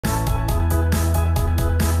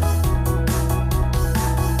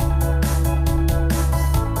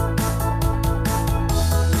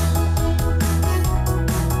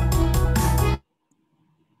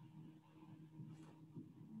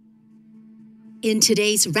In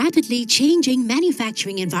today's rapidly changing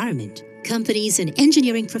manufacturing environment, companies and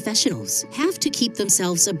engineering professionals have to keep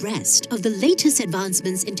themselves abreast of the latest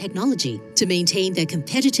advancements in technology to maintain their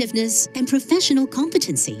competitiveness and professional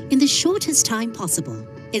competency in the shortest time possible.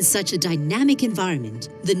 In such a dynamic environment,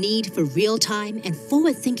 the need for real-time and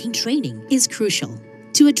forward-thinking training is crucial.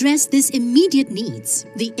 To address these immediate needs,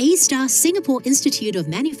 the A-Star Singapore Institute of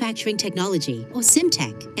Manufacturing Technology, or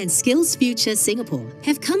SIMTech, and Skills Future Singapore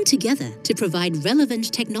have come together to provide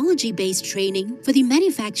relevant technology-based training for the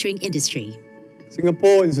manufacturing industry.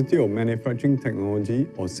 Singapore Institute of Manufacturing Technology,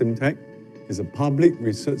 or SIMTech, is a public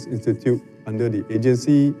research institute under the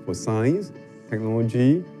Agency for Science,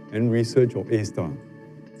 Technology and Research, or A-Star.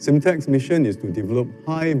 SIMTech's mission is to develop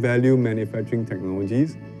high-value manufacturing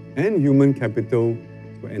technologies and human capital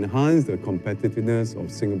to enhance the competitiveness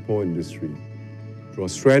of Singapore industry. Through a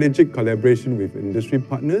strategic collaboration with industry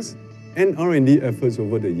partners and R&D efforts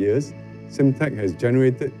over the years, SIMTech has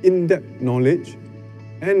generated in-depth knowledge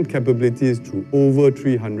and capabilities through over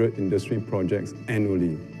 300 industry projects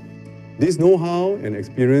annually. This know-how and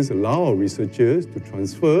experience allow our researchers to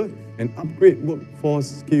transfer and upgrade workforce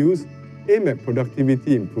skills aimed at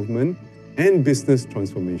productivity improvement and business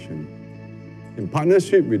transformation. In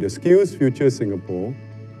partnership with the Skills Future Singapore,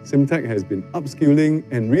 SIMTech has been upskilling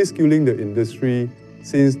and reskilling the industry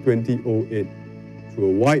since 2008 through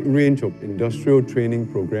a wide range of industrial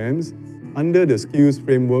training programs under the Skills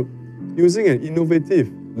Framework using an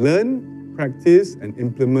innovative learn, practice and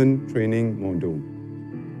implement training model.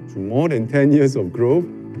 Through more than 10 years of growth,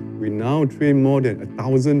 we now train more than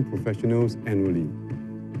 1,000 professionals annually.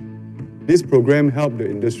 This program helped the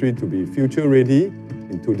industry to be future-ready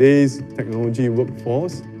in today's technology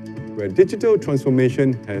workforce, where digital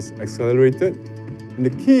transformation has accelerated, and the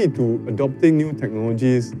key to adopting new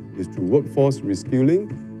technologies is through workforce reskilling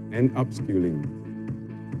and upskilling.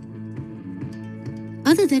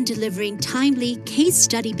 Other than delivering timely case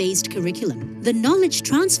study-based curriculum, the Knowledge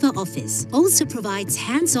Transfer Office also provides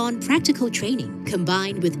hands-on practical training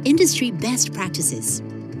combined with industry best practices.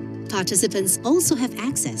 Participants also have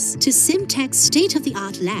access to SIMTech's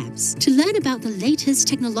state-of-the-art labs to learn about the latest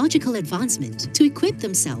technological advancement to equip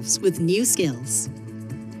themselves with new skills.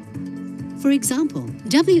 For example,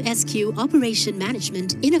 WSQ Operation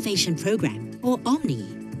Management Innovation Program, or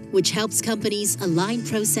OMNI, which helps companies align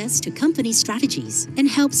process to company strategies and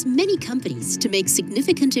helps many companies to make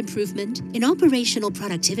significant improvement in operational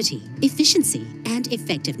productivity, efficiency, and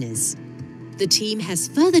effectiveness. The team has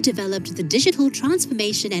further developed the Digital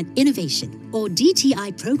Transformation and Innovation, or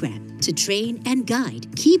DTI program, to train and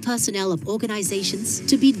guide key personnel of organizations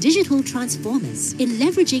to be digital transformers in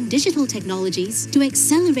leveraging digital technologies to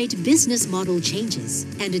accelerate business model changes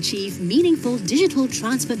and achieve meaningful digital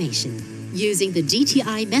transformation. Using the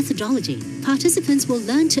DTI methodology, participants will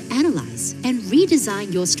learn to analyze and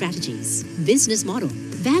redesign your strategies, business model,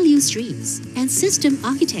 value streams, and system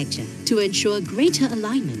architecture to ensure greater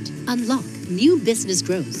alignment, unlock new business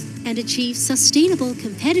growth, and achieve sustainable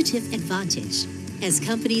competitive advantage. As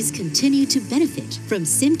companies continue to benefit from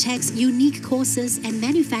SIMTech's unique courses and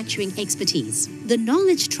manufacturing expertise, the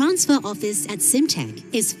Knowledge Transfer Office at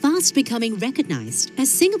SIMTech is fast becoming recognized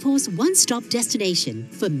as Singapore's one-stop destination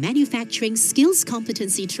for manufacturing skills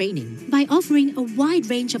competency training by offering a wide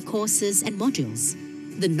range of courses and modules.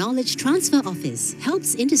 The Knowledge Transfer Office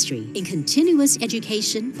helps industry in continuous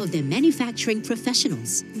education of their manufacturing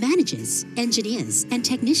professionals, managers, engineers, and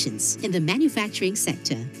technicians in the manufacturing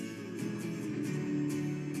sector.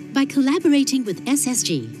 By collaborating with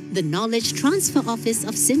SSG, the Knowledge Transfer Office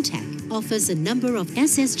of SIMTech offers a number of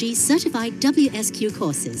SSG certified WSQ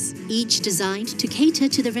courses, each designed to cater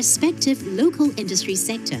to the respective local industry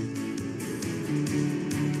sector.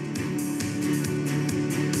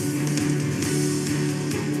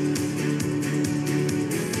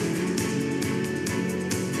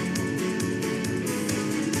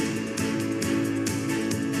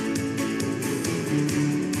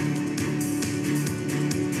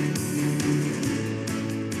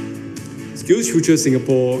 Skills Future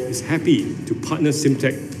Singapore is happy to partner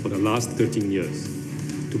SIMTech for the last 13 years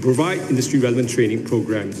to provide industry-relevant training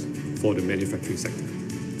programs for the manufacturing sector.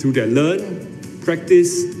 Through their learn,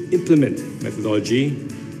 practice, implement methodology,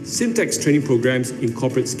 SIMTech's training programs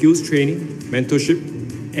incorporate skills training, mentorship,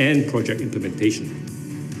 and project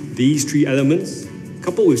implementation. These three elements,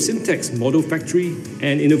 coupled with SIMTech's Model Factory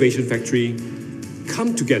and Innovation Factory,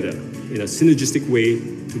 come together in a synergistic way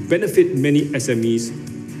to benefit many SMEs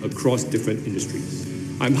across different industries.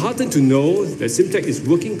 I'm heartened to know that SIMTech is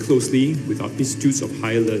working closely with our institutes of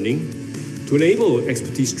higher learning to enable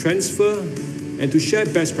expertise transfer and to share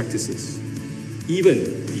best practices,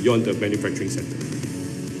 even beyond the manufacturing sector.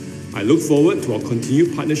 I look forward to our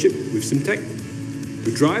continued partnership with Simtech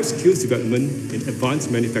to drive skills development in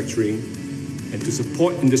advanced manufacturing and to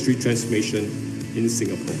support industry transformation in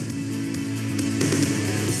Singapore.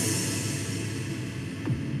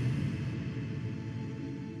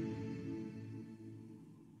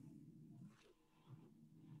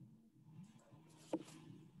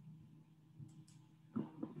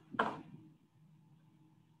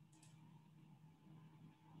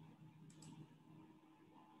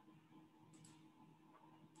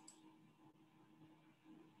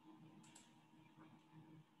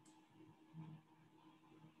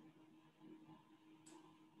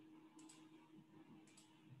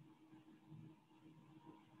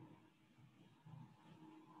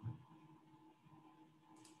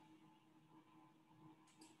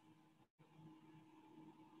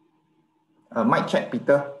 Mic check,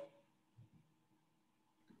 Peter.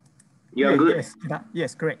 You're good. Yes,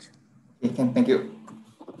 yes, correct. Okay, thank you.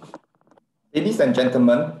 Ladies and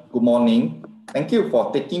gentlemen, good morning. Thank you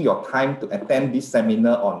for taking your time to attend this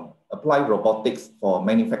seminar on applied robotics for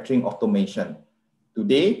manufacturing automation.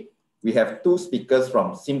 Today, we have two speakers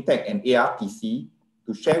from Simtech and ARTC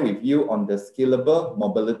to share with you on the scalable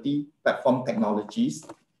mobility platform technologies,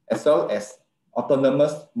 as well as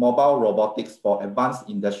autonomous mobile robotics for advanced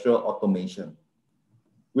industrial automation.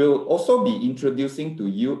 We'll also be introducing to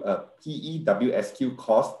you a PEWSQ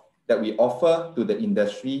course that we offer to the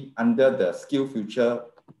industry under the Skill Future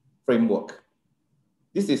framework.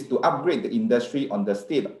 This is to upgrade the industry on the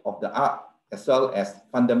state of the art, as well as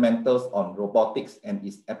fundamentals on robotics and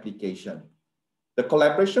its application. The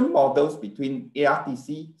collaboration models between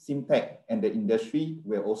ARTC, Simtech, and the industry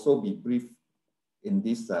will also be briefed in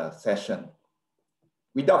this session.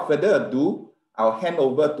 Without further ado, I'll hand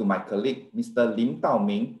over to my colleague, Mr. Lim Tao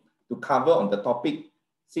Ming, to cover on the topic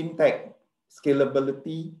Simtech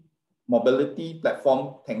Scalability Mobility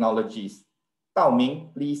Platform Technologies. Tao Ming,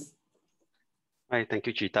 please. Hi, thank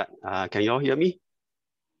you, Chitat. Can you all hear me?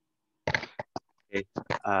 Okay,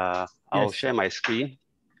 I'll share my screen.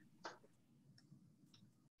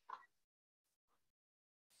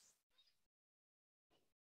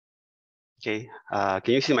 Okay,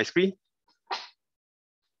 can you see my screen?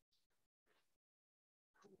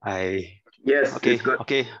 Yes, okay, it's good.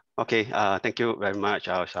 Okay. Thank you very much.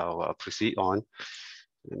 I shall proceed on.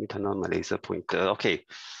 Let me turn on my laser pointer. Okay,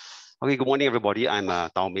 good morning, everybody. I'm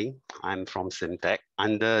Tao Ming. I'm from Simtech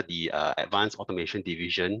under the Advanced Automation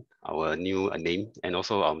Division, our new name, and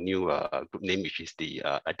also our new group name, which is the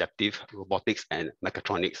Adaptive Robotics and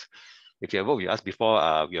Mechatronics. If you have worked with us before,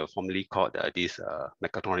 we are formerly called this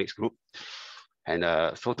Mechatronics Group. And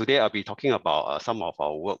so today I'll be talking about some of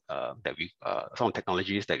our work some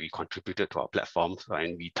technologies that we contributed to our platform.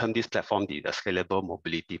 And we term this platform the Scalable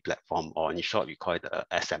Mobility Platform, or in short, we call it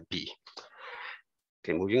SMP.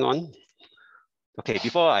 Okay, moving on. Okay,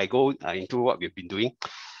 before I go into what we've been doing,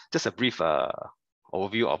 just a brief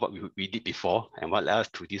overview of what we did before and what led us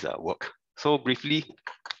to this work. So briefly,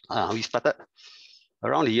 we started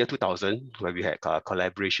around the year 2000, where we had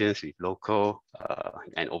collaborations with local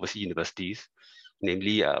and overseas universities.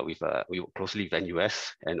 Namely, we work closely with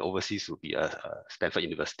NUS, and overseas would be Stanford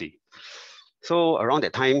University. So around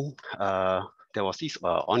that time, there was this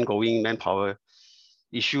ongoing manpower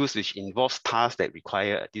issues which involves tasks that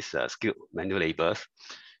require these skilled manual labors.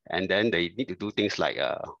 And then they need to do things like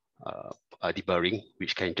deburring,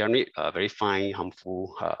 which can generate very fine,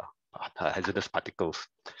 harmful, hazardous particles.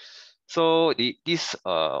 So this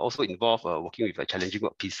also involve working with challenging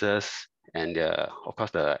work pieces, and of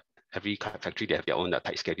course, every factory, they have their own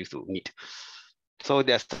tight schedules to meet. So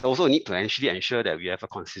there's also a need to actually ensure that we have a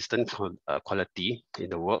consistent quality in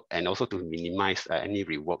the work, and also to minimize any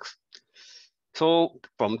reworks. So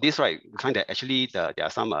from this, right, we find that actually there are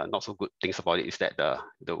some not so good things about it. Is that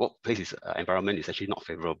the workplace environment is actually not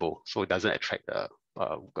favorable, so it doesn't attract the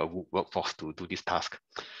workforce to do this task.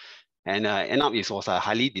 And end up, it was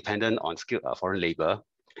highly dependent on skilled foreign labor.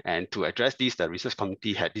 And to address this, the research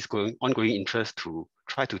community had this ongoing interest to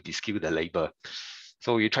try to de-skill the labor.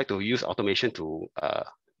 So we try to use automation to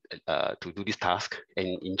do this task.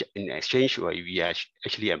 And in exchange, we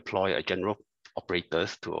actually employ general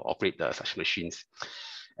operators to operate such machines.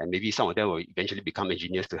 And maybe some of them will eventually become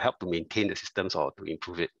engineers to help to maintain the systems or to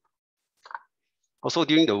improve it. Also,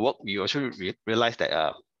 during the work, we also realized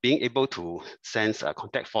that being able to sense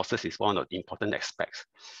contact forces is one of the important aspects.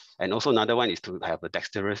 And also another one is to have a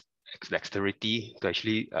dexterity to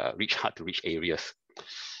actually reach hard to reach areas.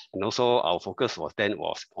 And also our focus was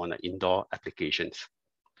on indoor applications.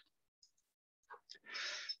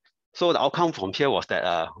 So the outcome from here was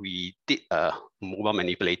that we did a mobile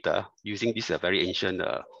manipulator using this very ancient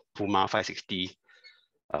Puma 560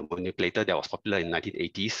 manipulator that was popular in the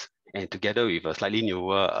 1980s, and together with a slightly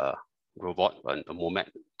newer robot, a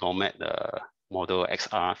Nomad model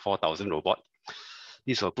XR 4000 robot.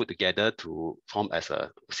 These were put together to form as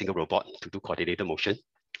a single robot to do coordinated motion.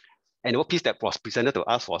 And the workpiece that was presented to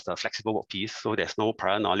us was a flexible workpiece, so there's no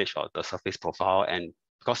prior knowledge of the surface profile, and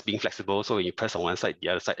because being flexible, so when you press on one side, the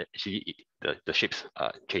other side, actually the shapes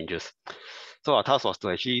changes. So our task was to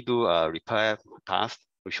actually do a repair task,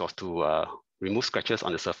 which was to remove scratches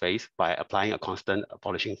on the surface by applying a constant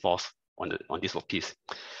polishing force on this workpiece.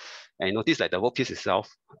 And notice that the workpiece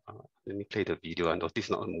itself, let me play the video and notice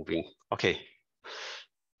not moving. Okay.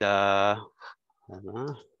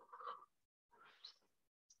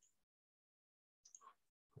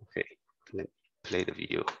 Okay, let me play the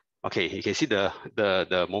video. Okay, you can see the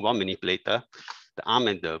mobile manipulator. The arm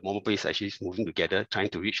and the mobile base actually moving together, trying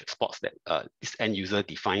to reach spots that this end user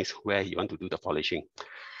defines where you want to do the polishing.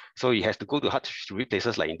 So you have to go to hard to reach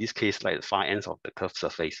places, like in this case, like the far ends of the curved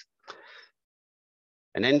surface.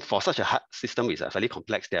 And then for such a hard system, it's fairly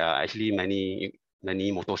complex. There are actually many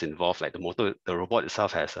motors involved. Like the robot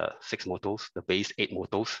itself has 6 motors, the base 8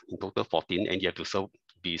 motors, in total 14, and you have to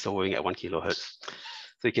be servoing at 1 kilohertz.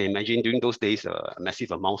 So you can imagine during those days,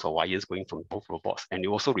 massive amounts of wires going from both robots. And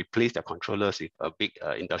you also replace the controllers with a big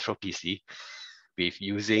industrial PC with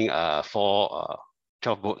using 4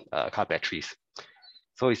 12-volt car batteries.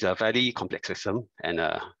 So it's a very complex system, and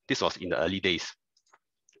this was in the early days.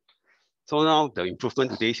 So now the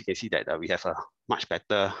improvement today, you can see that we have a much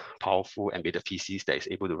better, powerful embedded PCs that is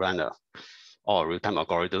able to run all real-time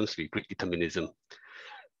algorithms with great determinism.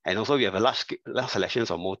 And also we have a large selections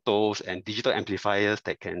of motors and digital amplifiers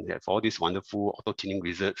that can have all these wonderful auto-tuning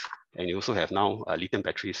results. And you also have now lithium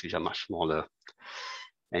batteries, which are much smaller.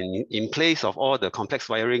 And in place of all the complex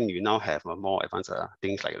wiring, you now have more advanced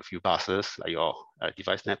things like a few buses, like your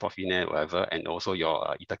device net, Profinet, whatever, and also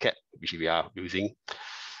your EtherCAT, which we are using.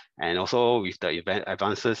 And also with the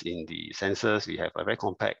advances in the sensors, we have a very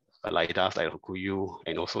compact LiDARs like Hokuyu,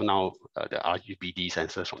 and also now the RGBD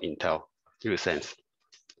sensors from Intel, HuSense.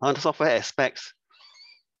 On the software aspects,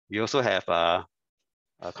 we also have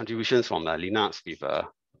contributions from Linux with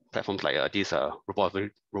platforms like this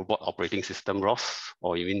robot operating system ROS,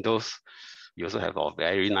 or in Windows. We also have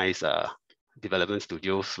very nice development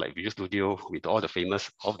studios like Visual Studio with all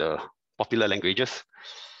the popular languages.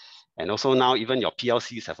 And also now even your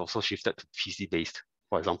PLCs have also shifted to PC-based.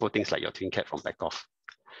 For example, things like your TwinCAT from Backoff.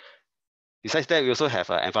 Besides that, we also have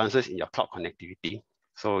advances in your cloud connectivity.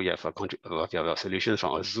 So you have solutions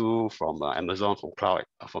from Azure, from Amazon, from cloud,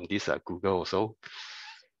 from this Google also,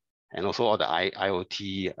 and also all the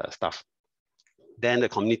IoT stuff. Then the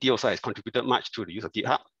community also has contributed much to the use of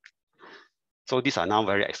GitHub. So these are now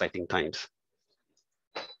very exciting times.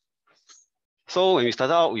 So when we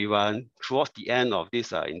started out, we were towards the end of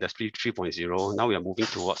this industry 3.0. Now we are moving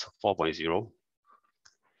towards 4.0.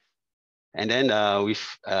 And then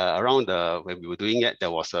when we were doing it, there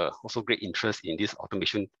was also great interest in this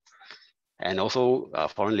automation. And also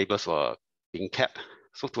foreign labors were being kept.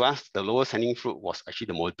 So to us, the lowest hanging fruit was actually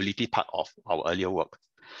the mobility part of our earlier work.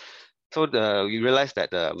 So we realized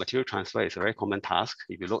that the material transfer is a very common task.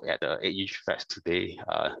 If you look at the 8-inch fabs today,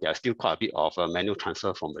 there are still quite a bit of manual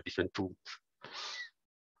transfer from the different tools.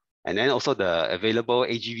 And then also the available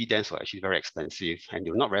AGV dams were actually very expensive, and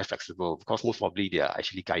they're not very flexible because most probably they are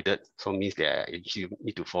actually guided. So it means they actually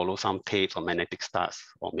need to follow some tapes or magnetic studs,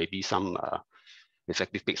 or maybe some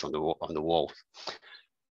reflective peaks on the wall.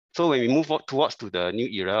 So when we move towards to the new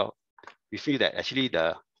era, we feel that actually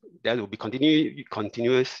there will be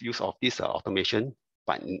continuous use of this automation,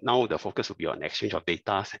 but now the focus will be on exchange of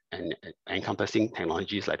data and encompassing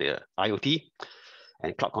technologies like the IoT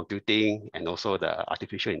and cloud computing, and also the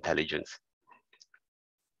artificial intelligence.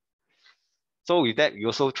 So with that, we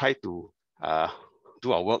also try to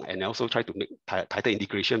do our work and also try to make tighter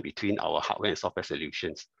integration between our hardware and software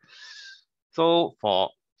solutions. So for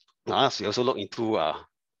us, we also look into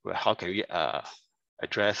how can we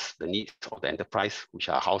address the needs of the enterprise, which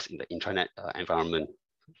are housed in the intranet environment,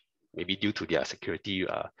 maybe due to their security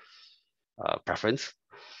preference.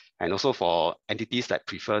 And also for entities that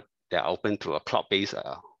are open to a cloud-based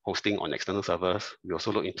hosting on external servers, we also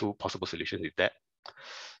look into possible solutions with that.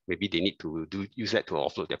 Maybe they need to use that to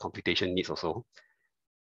offload their computation needs also.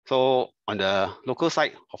 So on the local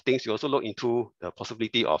side of things, we also look into the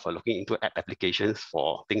possibility of looking into app applications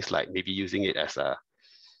for things like maybe using it as a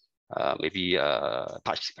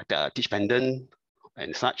touch pendant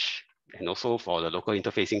and such, and also for the local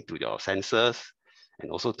interfacing to your sensors and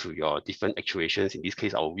also to your different actuations, in this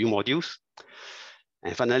case, our view modules.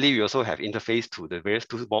 And finally, we also have interface to the various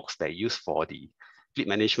toolbox that are used for the fleet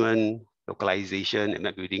management, localization and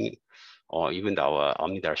map building, or even our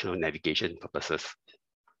omnidirectional navigation purposes.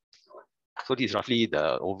 So this is roughly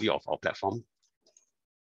the overview of our platform.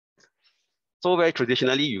 So very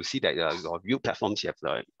traditionally, you see that your view platforms, you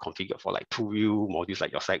have configured for like 2-view modules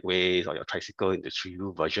like your segways or your tricycle in the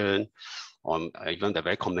 3-view version, or even the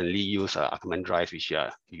very commonly used Ackermann drive, which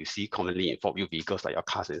you see commonly in 4-view vehicles like your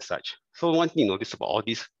cars and such. So one thing you notice about all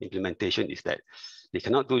this implementation is that they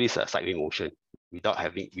cannot do this sideway motion without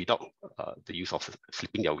the use of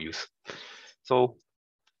flipping their wheels. So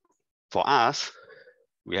for us,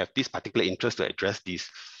 we have this particular interest to address this.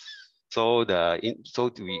 So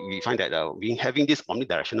we find that having this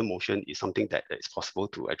omnidirectional motion is something that is possible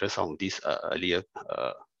to address some of these earlier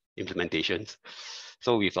implementations.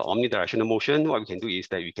 So with omnidirectional motion, what we can do is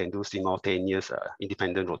that we can do simultaneous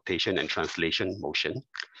independent rotation and translation motion.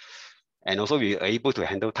 And also we are able to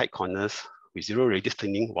handle tight corners with zero radius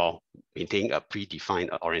turning while maintaining a predefined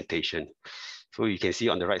orientation. So you can see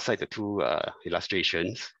on the right side, the two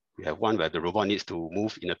illustrations. We have one where the robot needs to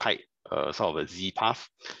move in a tight sort of a Z path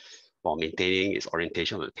while maintaining its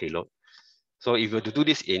orientation of the payload. So if you were to do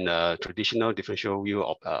this in a traditional differential view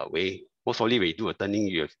way, most probably when you do a turning,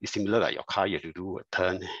 it's similar like your car, you have to do a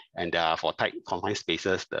turn, and for tight confined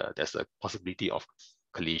spaces, there's a possibility of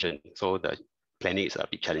collision. So the planning is a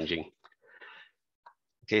bit challenging.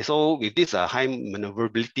 Okay, so with this high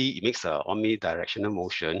maneuverability, it makes omnidirectional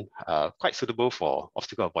motion quite suitable for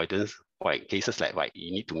obstacle avoidance, or in cases like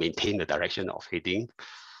you need to maintain the direction of heading,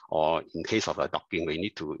 or in case of docking, where you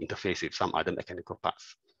need to interface with some other mechanical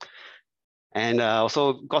parts. And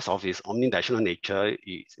also, because of its omnidirectional nature,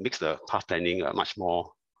 it makes the path planning much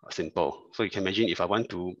more simple. So you can imagine if I want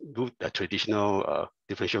to do the traditional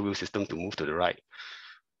differential wheel system to move to the right,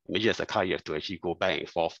 imagine as a car, you have to actually go back and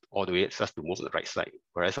forth all the way just to move on the right side,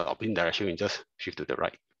 whereas omnidirectional, you just shift to the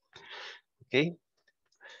right. Okay.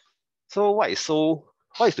 So what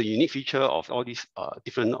is the unique feature of all these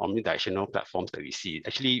different omnidirectional platforms that we see?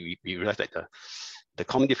 Actually, we realize that the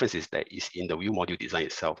common difference is that it's in the view module design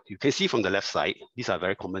itself. You can see from the left side, these are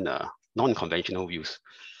very common non-conventional views.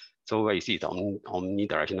 So where you see the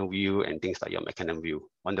omnidirectional view and things like your mechanism view.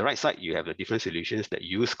 On the right side, you have the different solutions that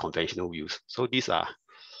use conventional views. So these are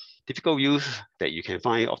typical views that you can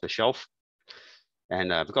find off the shelf.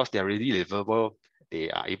 And because they're really livable, they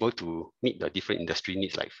are able to meet the different industry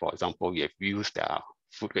needs. Like for example, you have views that are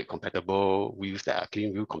food grade compatible, views that are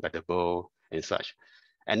clean view compatible and such.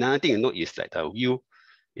 Another thing to note is that the wheel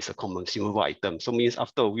is a consumable item. So means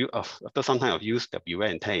after some time of use, the wear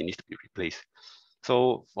and tear needs to be replaced.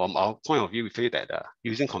 So from our point of view, we feel that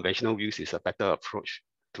using conventional wheels is a better approach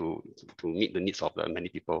to meet the needs of many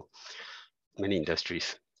people, many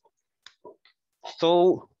industries.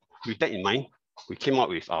 So with that in mind, we came up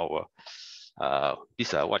with our what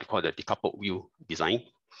we call the decoupled wheel design.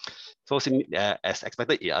 So as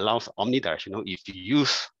expected, it allows omnidirectional if you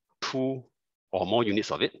use 2 or more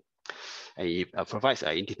units of it. And it provides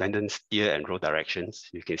independent steer and roll directions.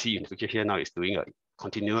 You can see in the picture here now, it's doing a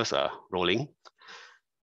continuous rolling.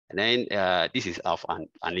 And then this is of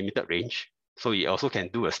unlimited range. So you also can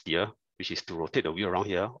do a steer, which is to rotate the wheel around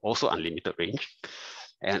here, also unlimited range.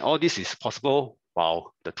 And all this is possible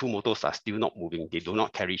while the 2 motors are still not moving. They do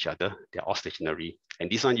not carry each other. They're all stationary. And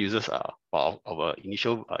this one uses, for our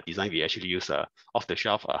initial design, we actually use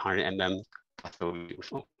off-the-shelf 100 mm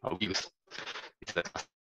wheels. It's a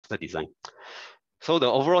cluster design. So the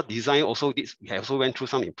overall design also, we also went through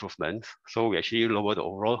some improvements. So we actually lowered the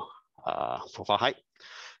overall profile height.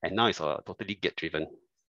 And now it's totally gate driven.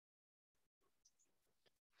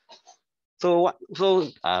 So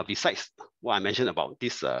besides what I mentioned about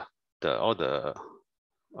this, all the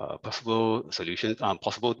possible solutions,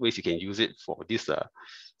 possible ways you can use it for this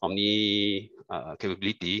omni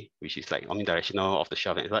capability, which is like omnidirectional, off the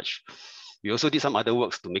shelf and such. We also did some other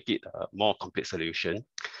works to make it a more complete solution.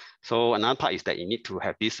 So another part is that you need to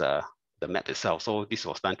have this the map itself. So this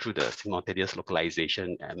was done through the simultaneous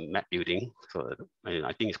localization and map building. So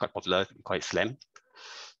I think it's quite popular, quite SLAM.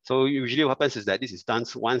 So usually what happens is that this is done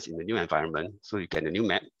once in the new environment. So you get a new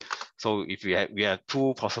map. So if we have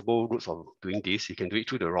 2 possible routes of doing this, you can do it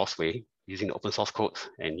through the ROS way using the open source codes,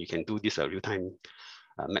 and you can do this real-time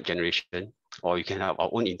map generation, or you can have our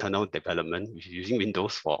own internal development, which is using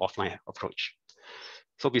Windows for offline approach.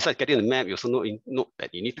 So besides getting the map, you also note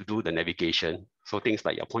that you need to do the navigation. So things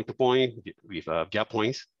like your point-to-point with via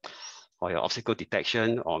points, or your obstacle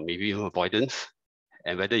detection, or maybe even avoidance,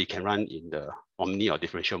 and whether you can run in the omni or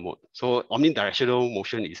differential mode. So omnidirectional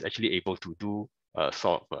motion is actually able to do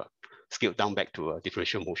sort of scaled down back to a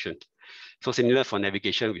differential motion. So similar for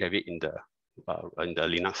navigation, we have it in the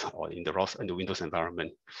Linux or in the ROS and the Windows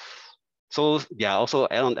environment. So there are also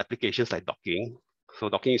add-on applications like docking. So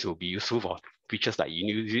docking will be useful for features like you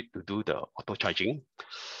use it to do the auto charging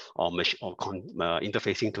or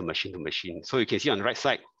interfacing to machine. So you can see on the right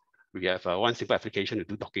side, we have one simple application to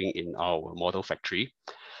do docking in our model factory.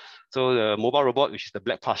 So the mobile robot, which is the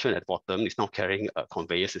black portion at the bottom, is now carrying a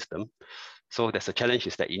conveyor system. So there's a challenge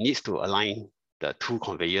is that it needs to align the two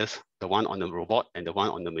conveyors, the one on the robot and the one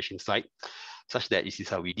on the machine side, such that it is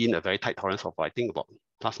within a very tight tolerance of, I think, about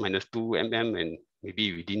 ±2 mm and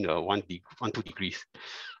maybe within 1-2 degrees.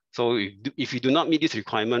 So if you do not meet this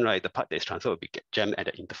requirement, right, the part that is transferred will be jammed at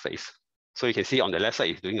the interface. So you can see on the left side,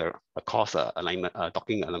 it's doing a coarse alignment,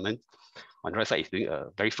 docking element. On the right side, it's doing a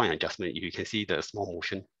very fine adjustment. You can see the small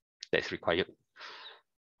motion that is required.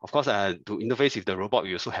 Of course, to interface with the robot,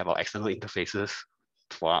 we also have our external interfaces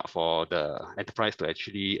for the enterprise to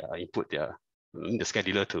actually input the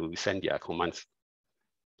scheduler to send their commands.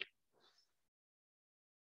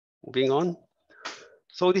 Moving on.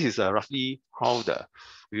 So this is roughly how the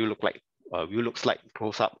wheel looks like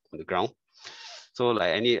close up on the ground. So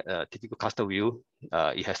like any typical caster wheel,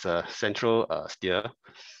 it has a central steer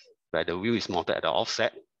where the wheel is mounted at the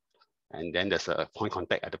offset, and then there's a point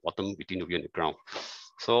contact at the bottom between the wheel and the ground.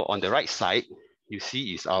 So on the right side, you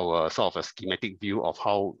see is our sort of a schematic view of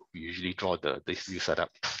how we usually draw this view setup.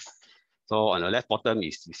 So on the left bottom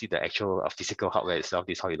is you see the actual physical hardware itself.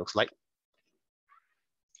 This is how it looks like.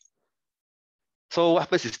 So what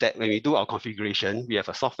happens is that when we do our configuration, we have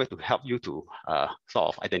a software to help you to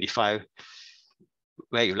sort of identify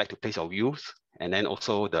where you like to place your wheels, and then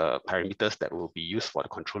also the parameters that will be used for the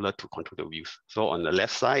controller to control the wheels. So on the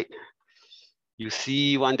left side, you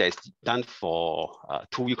see one that's done for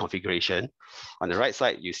 2-wheel configuration. On the right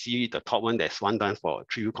side, you see the top one that's one done for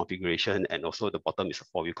 3-wheel configuration, and also the bottom is a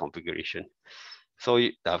 4-wheel configuration. So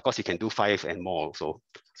of course you can do 5 and more also.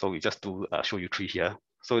 So we just do show you 3 here.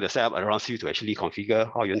 So the setup allows you to actually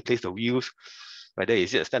configure how you want to place the wheels, whether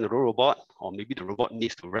is it a standalone robot, or maybe the robot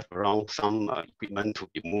needs to wrap around some equipment to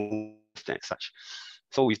be moved and such.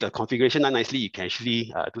 So with the configuration done nicely, you can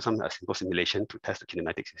actually do some simple simulation to test the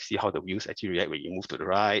kinematics, to see how the wheels actually react when you move to the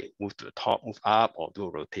right, move to the top, move up, or do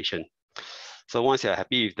a rotation. So once you're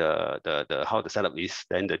happy with how the setup is,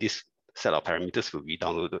 then this set of parameters will be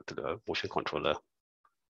downloaded to the motion controller.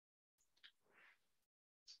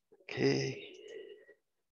 Okay.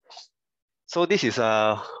 So this is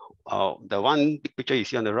the one big picture you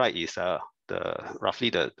see on the right is roughly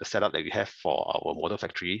the setup that we have for our model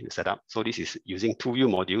factory setup. So this is using 2-wheel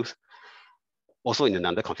modules, also in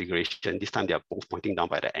another configuration. This time they are both pointing down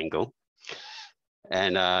by the angle.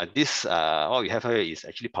 And what we have here is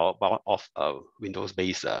actually powered off a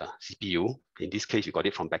Windows-based CPU. In this case, you got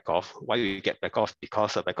it from Backoff. Why you get Backoff?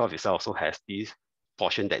 Because Backoff itself also has this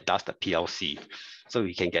portion that does the PLC. So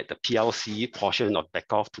we can get the PLC portion of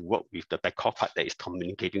Backoff to work with the Backoff part that is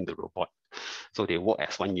communicating the robot. So they work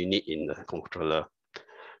as one unit in the controller.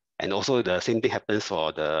 And also the same thing happens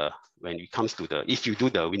for when it comes to if you do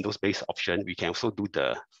the Windows-based option, we can also do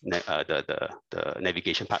the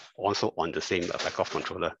navigation part also on the same Backoff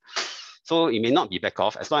controller. So it may not be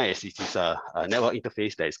Backoff as long as it is a network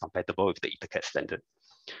interface that is compatible with the EtherCAT standard.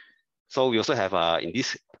 So we also have, in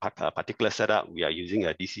this particular setup, we are using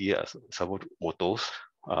a DC servo motors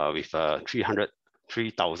with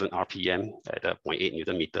 3,000 RPM at 0.8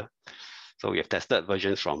 Newton meter. So we have tested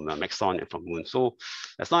versions from Maxon and from Moon. So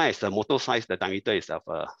as long as the motor size, the diameter is of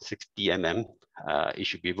 60 mm, it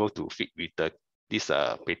should be able to fit with this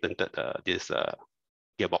patented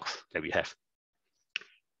gearbox that we have.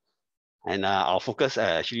 And our focus,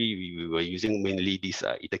 actually, we were using mainly this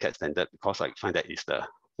EtherCAT standard because I find that is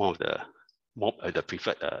one of the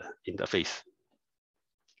preferred interface.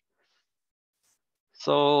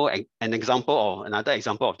 So another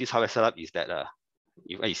example of this hardware setup is that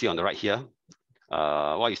you see on the right here,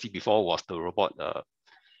 what you see before was the robot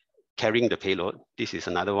carrying the payload. This is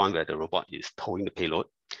another one where the robot is towing the payload.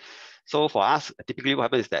 So for us, typically what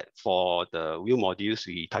happens is that for the wheel modules,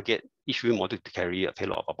 we target each wheel module to carry a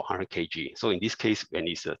payload of about 100 kg. So in this case, when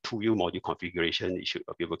it's a 2-wheel module configuration, it should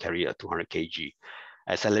be able to carry a 200 kg.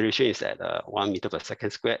 Acceleration is at 1 meter per second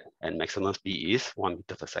squared, and maximum speed is 1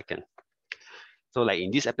 meter per second. So like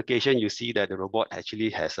in this application, you see that the robot actually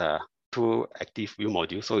has 2 active wheel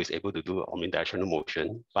modules, so it's able to do omnidirectional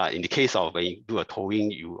motion. But in the case of when you do a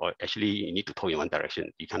towing, you need to tow in one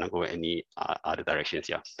direction. You cannot go any other directions.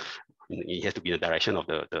 Yeah, it has to be the direction of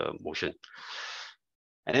the motion.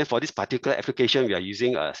 And then for this particular application, we are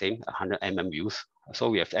using same 100 mm wheels. So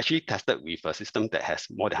we have actually tested with a system that has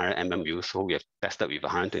more than 100 mm wheels. So we have tested with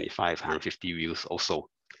 125, 150 wheels also.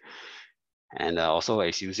 And also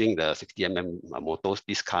it's using the 60 mm motors.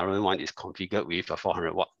 This current one is configured with a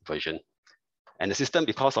 400 watt version. And the system,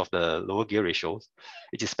 because of the lower gear ratios,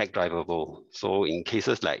 it is back drivable. So in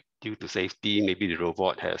cases like due to safety, maybe the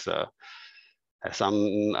robot has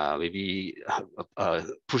some maybe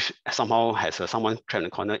push, somehow has someone trapped in the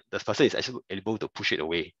corner, the person is actually able to push it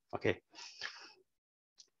away, okay?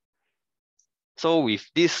 So with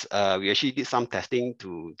this, we actually did some testing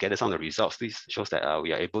to gather some of the results. This shows that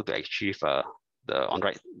we are able to achieve the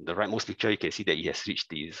rightmost picture. You can see that it has reached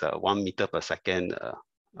these 1 meter per second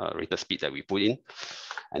rated speed that we put in.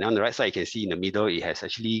 And on the right side, you can see in the middle, it has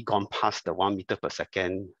actually gone past the 1 meter per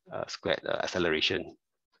second squared acceleration.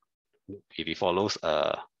 If it follows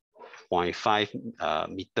 0.5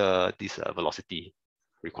 meter this velocity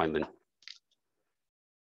requirement.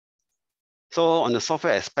 So on the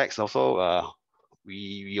software aspects also,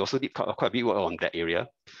 we also did quite a bit work on that area.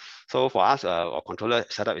 So for us, our controller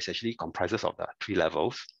setup is actually comprises of the 3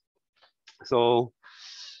 levels. So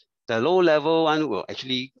the low level one will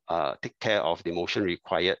actually take care of the motion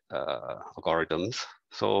required algorithms.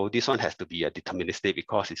 So this one has to be a deterministic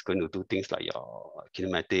because it's going to do things like your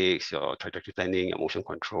kinematics, your trajectory planning, your motion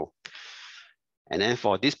control. And then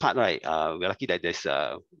for this part, right, we're lucky that there's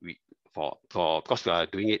because we are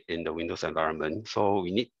doing it in the Windows environment. So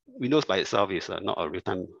we need Windows by itself is not a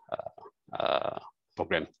real-time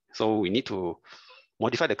program. So we need to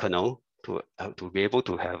modify the kernel to be able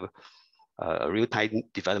to have a real-time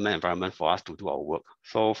development environment for us to do our work.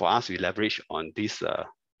 So for us, we leverage on this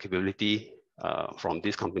capability from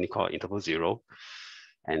this company called Interval Zero,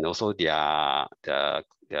 and also their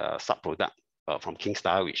sub-product from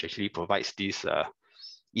Kingstar, which actually provides this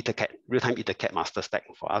EtherCAD, real-time EtherCAD master stack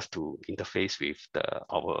for us to interface with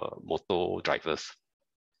our motor drivers.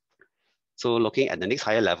 So looking at the next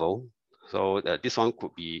higher level, so this one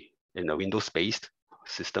could be in a Windows-based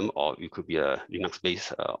system, or it could be a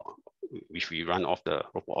Linux-based, which we run off the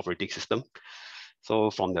robot operating system.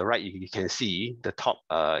 So from the right, you can see the top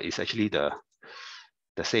is actually the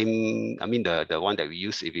same. I mean, the one that we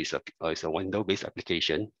use if it's a Windows-based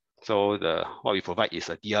application. So what we provide is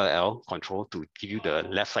a DLL control to give you the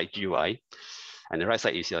left side GUI, and the right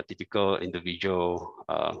side is your typical individual,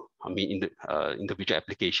 individual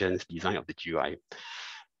applications design of the GUI.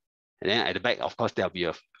 And then at the back, of course, there'll be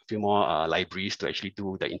a few more libraries to actually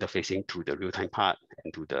do the interfacing to the real-time part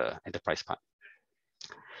and to the enterprise part.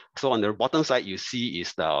 So on the bottom side, you see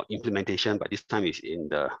is the implementation, but this time is in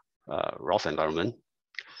the ROS environment.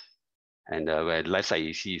 And where the left side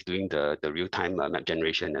you see is doing the real-time map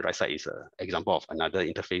generation. The right side is an example of another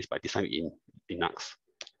interface, but this time in Linux.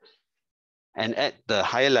 And at the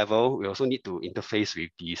higher level, we also need to interface with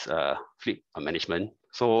these fleet management.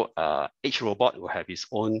 So each robot will have its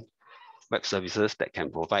own web services that can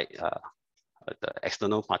provide the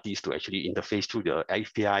external parties to actually interface through the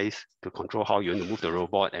APIs to control how you want to move the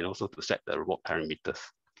robot and also to set the robot parameters.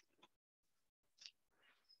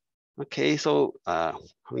 Okay, so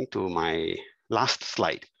coming to my last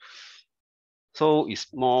slide. So it's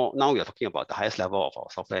more, now we are talking about the highest level of our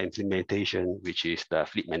software implementation, which is the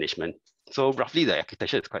fleet management. So roughly the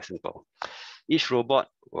architecture is quite simple. Each robot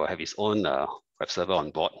will have its own web server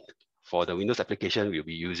on board. For the Windows application, we'll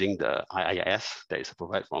be using the IIS that is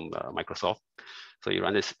provided from Microsoft. So you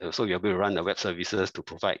run this, so you'll be able to run the web services to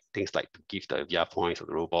provide things like to give the VR points of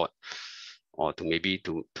the robot, or to maybe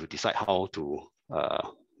to decide how to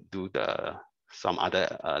do some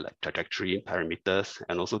other like trajectory parameters,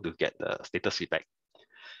 and also to get the status feedback.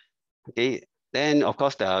 Okay, then of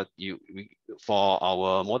course for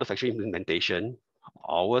our model factory implementation,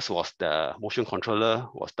 ours was the motion controller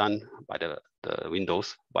was done by the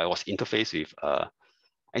Windows, but it was interfaced with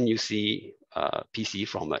NUC PC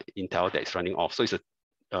from Intel that is running off. So it's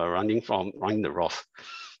running the ROS.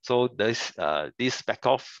 So this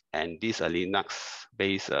backoff and this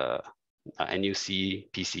Linux-based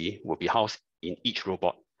NUC PC will be housed in each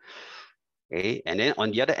robot. Okay, and then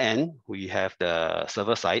on the other end, we have the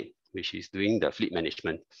server side, which is doing the fleet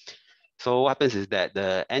management. So what happens is that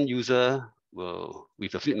the end user will,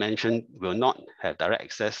 with the fleet management, will not have direct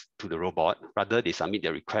access to the robot. Rather, they submit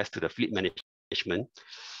their request to the fleet management,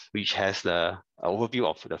 which has the overview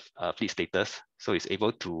of the fleet status. So it's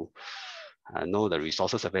able to know the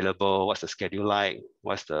resources available, what's the schedule like,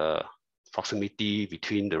 what's the proximity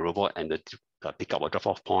between the robot and the pickup or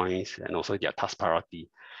drop-off points, and also their task priority.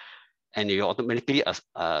 And you automatically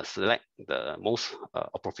select the most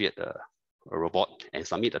appropriate robot and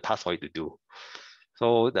submit the task for it to do.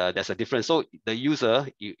 So there's a difference. So the user,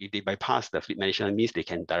 if they bypass the fleet management, means they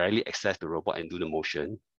can directly access the robot and do the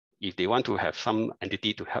motion. If they want to have some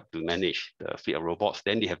entity to help to manage the fleet of robots,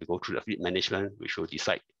 then they have to go through the fleet management, which will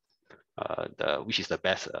decide which is the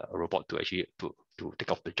best robot to actually to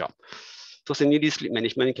take off the job. So similarly, fleet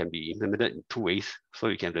management can be implemented in 2 ways. So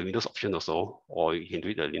you can have the Windows option also, or you can do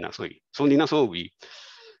it the Linux way. So Linux will be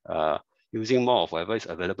using more of whatever is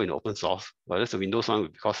available in open source, whereas the Windows one,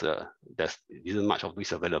 because there isn't much of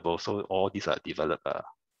this available. So all these are developed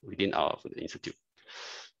within our institute.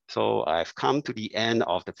 So I've come to the end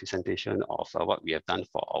of the presentation of what we have done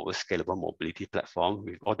for our scalable mobility platform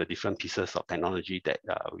with all the different pieces of technology that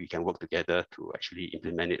we can work together to actually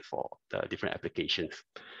implement it for the different applications.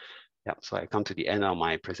 Yeah, so I come to the end of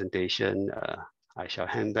my presentation. I shall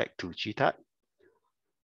hand back to Cheetah.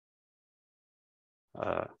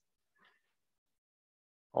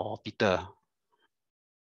 Or Peter.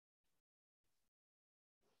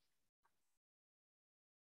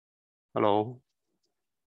 Hello.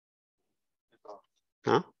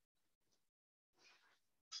 Huh?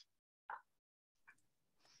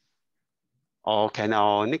 Or can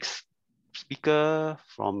our next speaker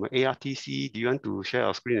from ARTC, do you want to share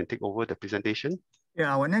our screen and take over the presentation?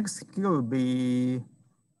 Yeah, our next speaker will be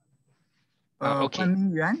okay. Guan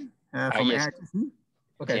Ming Yuan from Yes. ARTC.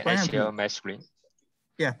 Okay, I share my screen.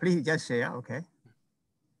 Yeah, please just share, okay.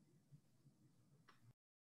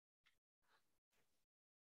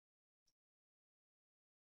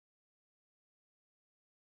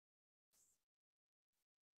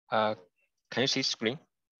 Can you see screen?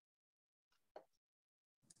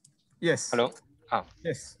 Yes. Hello. Oh.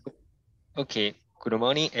 Yes. Okay. Good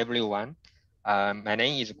morning, everyone. My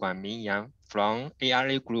name is Guan Ming Yang from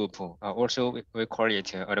ARA Group. Also, we call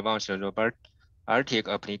it Advanced Robotic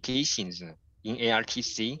Applications in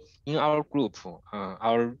ARTC. In our group,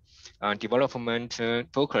 our development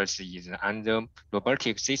focus is on the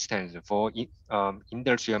robotic systems for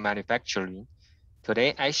industrial manufacturing.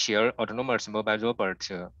 Today, I share autonomous mobile robot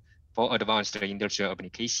for advanced industrial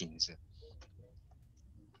applications.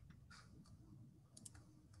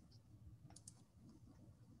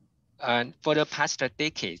 And for the past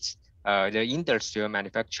decades, the industrial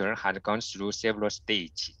manufacturer has gone through several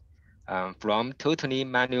stages, from totally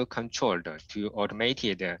manual controlled to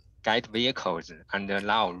automated guided vehicles, and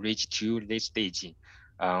now reached to this stage.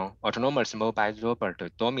 Autonomous mobile robot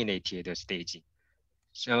dominated stage.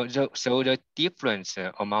 So the difference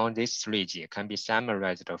among these three can be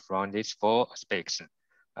summarized from these 4 aspects,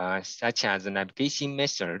 such as navigation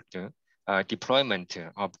method, deployment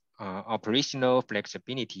of operational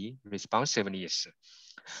flexibility, responsiveness.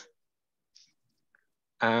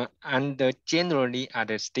 And generally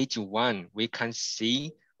at stage 1, we can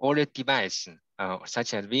see all the devices,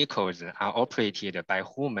 such as vehicles, are operated by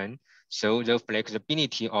human. So the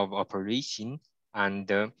flexibility of operation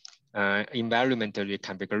and environmental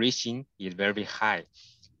reconfiguration is very high,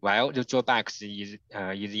 while the drawbacks is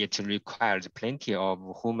it requires plenty of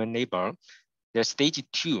human labor. The stage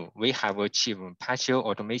 2, we have achieved partial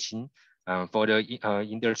automation for the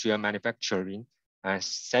industrial manufacturing,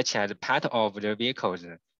 such as part of the vehicles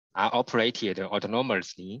are operated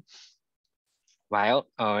autonomously. While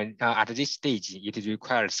at this stage, it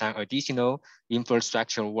requires some additional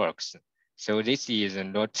infrastructure works. So this is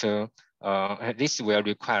not, this will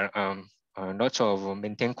require a lot of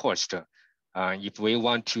maintenance cost if we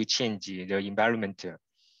want to change the environment.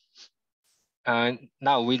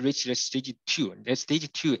 Now we reach the stage 2. The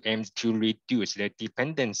stage 2 aims to reduce the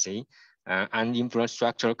dependency on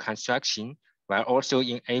infrastructure construction while also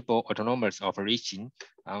enable autonomous operation.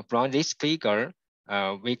 From this figure,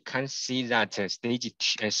 we can see that stage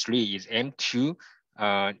 3 is aimed to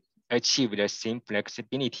achieve the same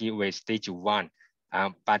flexibility with stage 1,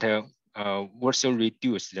 but also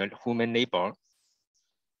reduce the human labor.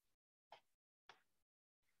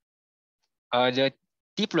 The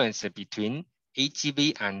difference between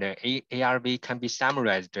AGV and ARV can be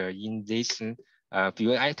summarized in these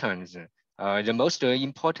few items. The most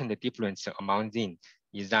important difference among them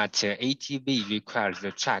is that AGV requires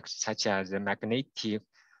the tracks such as magnetic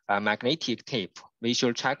tape,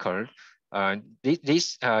 visual tracker.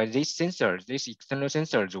 These sensors, these external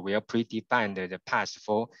sensors will predefine the path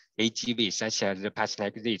for AGV, such as the path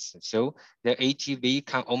like this. So the AGV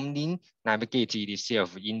can only navigate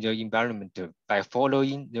itself in the environment by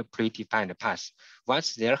following the predefined path.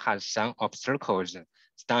 Once there has some obstacles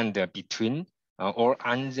stand between or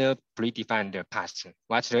on the predefined path,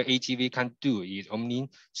 what the AGV can do is only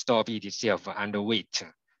stop itself and wait.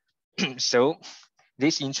 So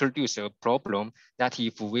this introduces a problem that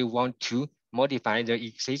if we want to modify the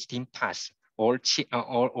existing path or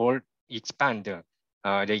expand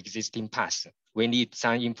the existing path, we need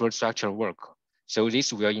some infrastructure work. So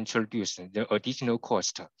this will introduce the additional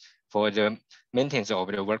cost for the maintenance of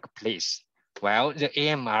the workplace, while the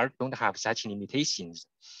AMR don't have such limitations.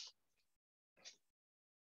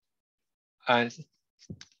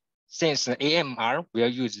 Since AMR will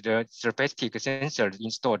use the sophisticated sensors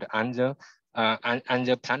installed on the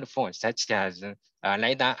platform, such as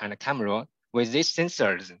LiDAR and camera, with these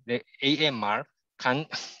sensors, the AMR can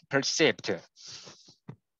perceive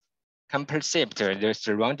the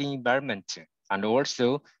surrounding environment, and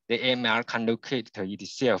also the AMR can locate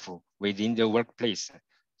itself within the workplace.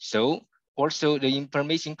 So also the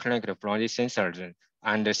information collected from the sensors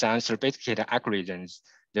and some sophisticated algorithms,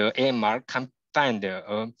 the AMR can find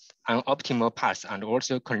an optimal path and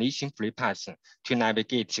also collision-free path to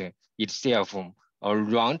navigate itself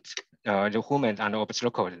around the humans and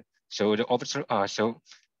obstacles. So so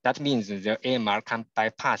that means the AMR can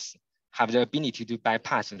have the ability to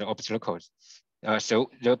bypass the obstacles. So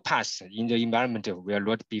the path in the environment will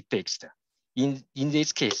not be fixed. In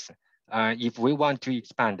this case, if we want to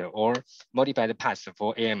expand or modify the path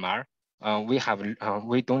for AMR, we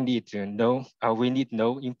don't need to know, we need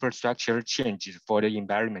no infrastructure changes for the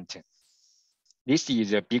environment. This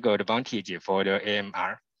is a big advantage for the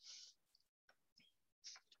AMR.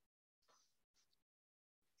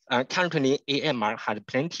 Currently, AMR has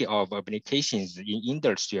plenty of applications in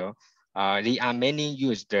industrial. They are mainly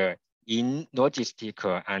used in logistics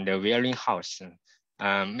and warehouse,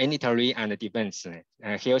 military and defense,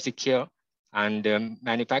 healthcare, and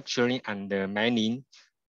manufacturing and mining.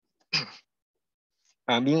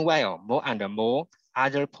 Meanwhile, more and more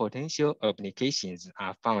other potential applications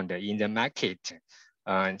are found in the market,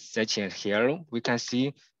 such as here, we can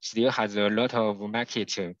see still has a lot of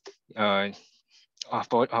market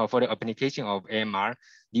for the application of AMR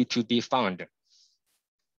need to be found.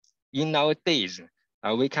 In nowadays,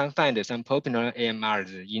 we can find some popular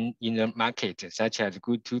AMRs in the market, such as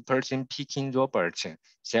good two-person picking robots,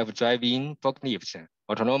 self-driving forklifts,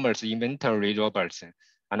 autonomous inventory robots,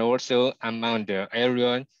 and also among the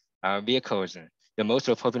aerial vehicles. The most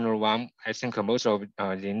popular one, I think most of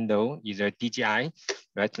them know, is a DJI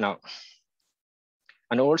right now.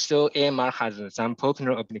 And also AMR has some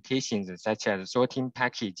popular applications such as sorting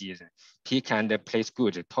packages, pick and place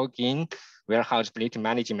goods, toggling, warehouse fleet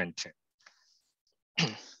management.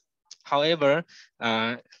 However,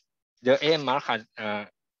 the AMR has,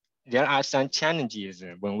 there are some challenges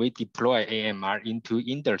when we deploy AMR into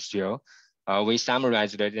industrial. We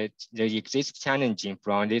summarize the existing challenging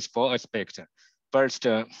from these 4 aspects. First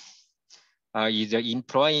is the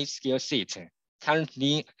employee skill set.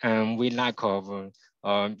 Currently, we lack of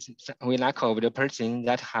the person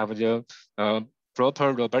that have the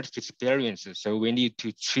proper robotic experience. So we need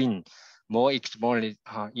to train more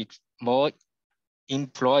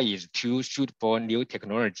employees to shoot for new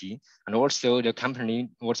technology. And also the company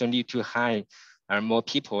also need to hire more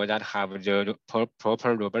people that have the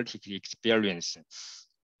proper robotic experience.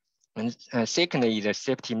 And secondly, the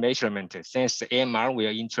safety measurement. Since AMR will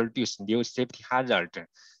introduce new safety hazard,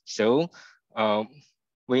 so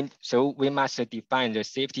we must define the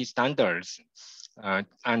safety standards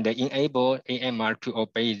and enable AMR to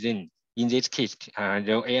obey them. In this case,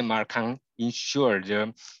 the AMR can ensure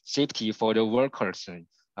the safety for the workers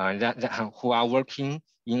who are working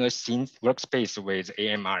in a same workspace with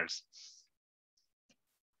AMRs.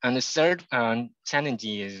 And the third challenge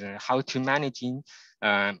is how to manage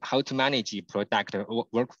product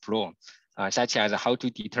workflow, such as how to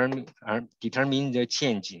determine the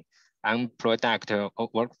change and product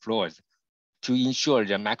workflows to ensure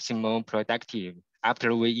the maximum productive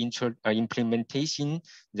after we implementation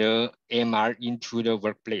the AMR into the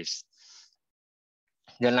workplace.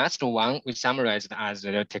 The last one we summarized as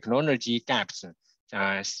the technology gaps,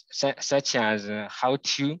 such as how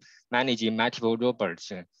to manage multiple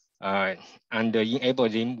robots and enable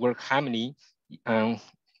them work harmony in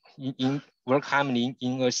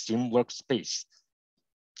a same workspace,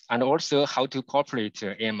 and also how to cooperate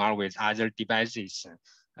AMR with other devices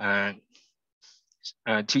to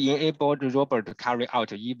enable the robot to carry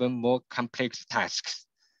out even more complex tasks.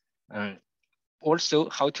 Also,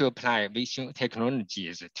 how to apply vision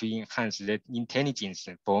technologies to enhance the intelligence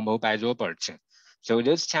for mobile robots. So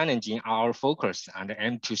those challenges are our focus and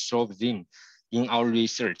aim to solve them in our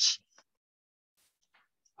research.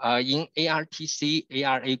 In ARTC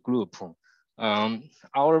ARA group,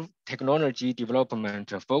 our technology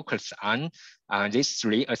development focus on these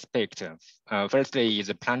 3 aspects. Firstly is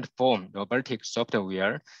a platform robotic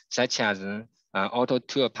software, such as auto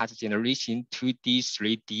tool path generation, 2D,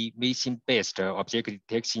 3D, vision-based object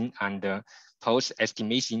detection, and pose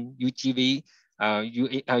estimation, UGV,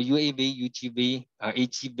 UAV, UGV,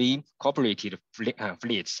 AGV cooperated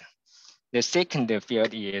fleets. The second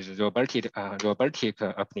field is robotic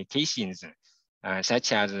applications,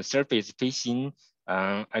 such as surface fishing,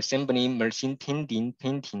 assembly, machine tending,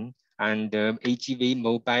 painting, and AGV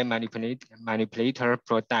mobile manipulator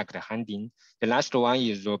product handling. The last one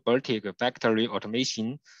is robotic factory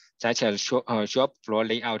automation, such as shop floor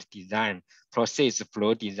layout design, process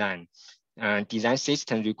flow design, design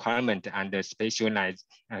system requirement, and specialized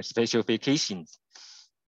specifications.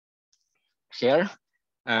 Here,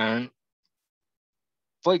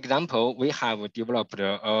 for example, we have developed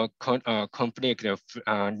a complex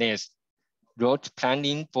route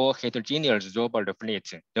planning for heterogeneous robot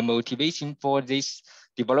fleet. The motivation for this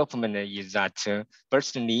development is that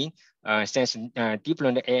personally, since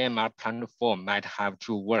different AMR platform might have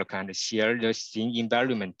to work and share the same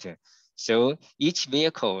environment, so each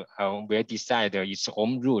vehicle will decide its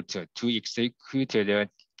own route to execute the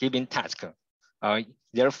given task.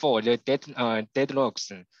 Therefore, the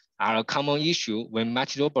deadlocks are a common issue when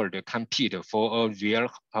much robots compete for a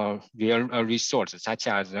real resource, such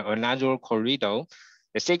as a narrow corridor.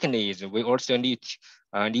 The second is we also need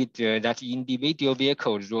that individual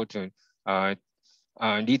vehicles route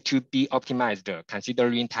need to be optimized,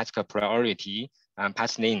 considering task priority,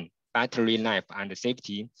 path lane, battery life, and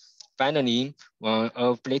safety. Finally,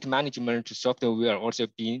 a fleet management software also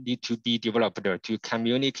need to be developed to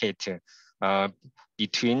communicate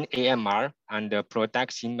between AMR and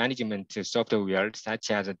production management software such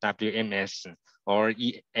as WMS or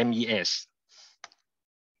MES.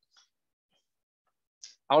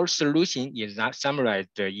 Our solution is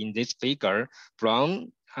summarized in this figure.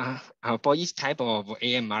 From for each type of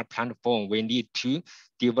AMR platform, we need to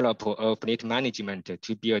develop a fleet management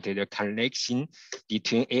to build the connection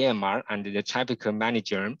between AMR and the traffic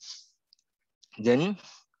manager. Then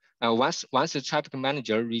once the traffic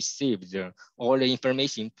manager receives all the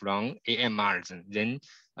information from AMRs, then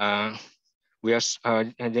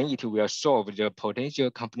it will solve the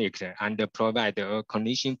potential conflict and provide a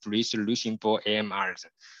collision-free solution for AMRs.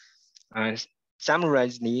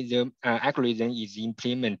 Summarizing, the algorithm is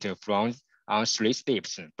implemented from 3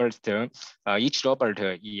 steps. First, each robot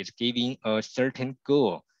is given a certain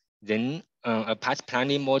goal. Then a path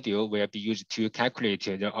planning module will be used to calculate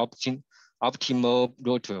the optimal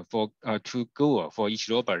route to go for each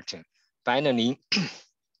robot. Finally,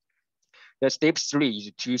 the step 3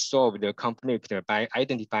 is to solve the conflict by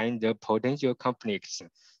identifying the potential conflicts,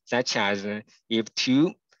 such as if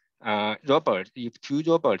two robots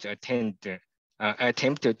attempt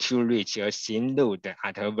to reach a same node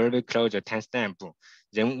at a very close timestamp,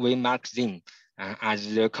 then we mark them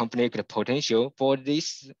as the conflict potential. For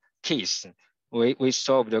this case, we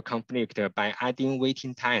solve the conflict by adding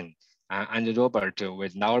waiting time and the robot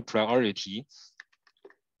with lower priority.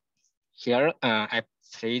 Here, I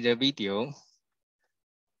play the video.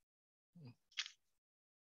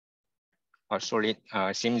 Oh, sorry,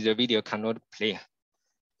 seems the video cannot play.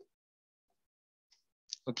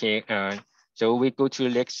 Okay, so we go to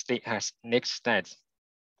next slide.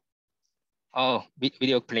 Oh,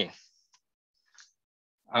 video play.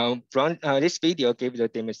 From this video gives the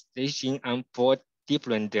demonstration on 4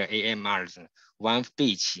 different AMRs, 1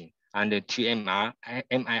 fetch and 2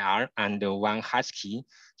 MIR and 1 husky.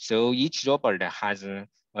 So each robot has a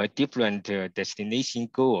different destination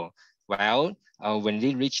goal. While when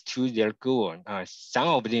they reach to their goal, some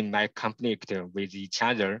of them might conflict with each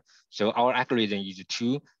other. So our algorithm is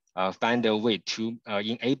to find a way to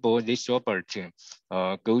enable this robot to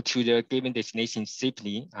go to the given destination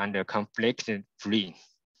safely and conflict-free.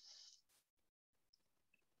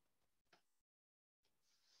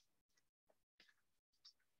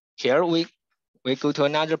 Here we go to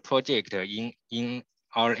another project in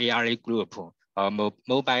our ARA group,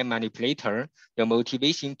 mobile manipulator. The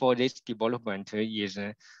motivation for this development is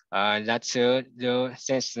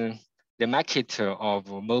since the market of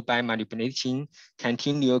mobile manipulation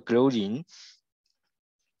continue growing,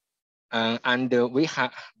 and we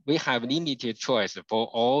have limited choice for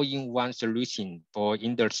all-in-one solution for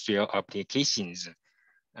industrial applications.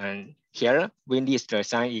 And here we list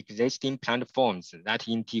some existing platforms that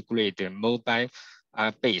integrate the mobile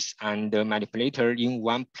base and the manipulator in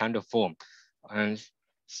one platform. And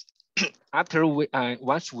after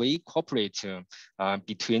once we cooperate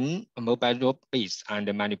between a mobile base and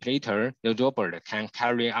the manipulator, the robot can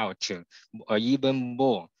carry out even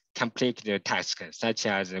more complex tasks, such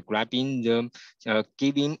as grabbing the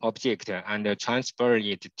given object and transfer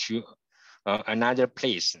it to another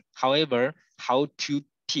place. However, how to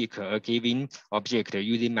pick a given object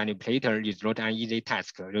using manipulator is not an easy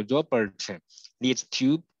task. The robot needs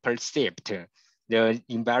to perceive the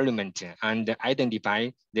environment and identify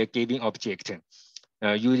the given object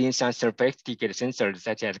using some sophisticated sensors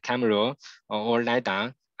such as camera or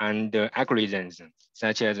LiDAR and algorithms,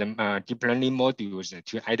 such as deep learning modules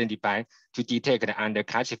to identify, to detect and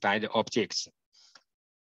classify the objects.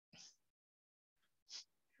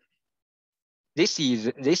 This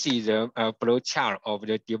is a flow chart of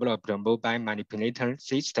the developed mobile manipulator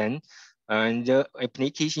system, and the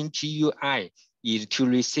application GUI is to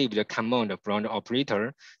receive the command from the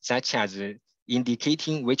operator, such as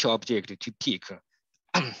indicating which object to pick.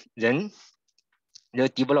 Then the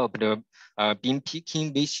developed beam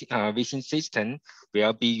picking vision system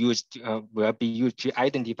will be used to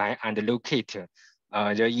identify and locate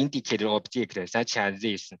the indicated object, such as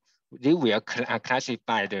this. They will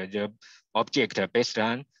classify the object based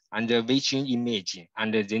on the vision image,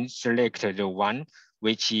 and then select the one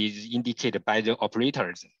which is indicated by the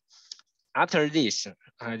operators. After this,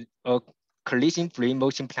 a collision-free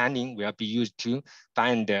motion planning will be used to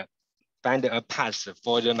find a path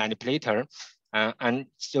for the manipulator. And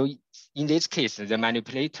so in this case, the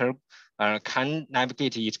manipulator can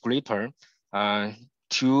navigate its gripper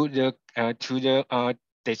to the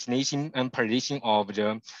destination and position of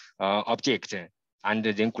the object, and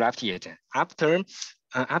then grab it. After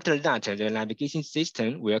that, the navigation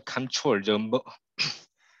system will control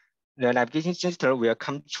the navigation system will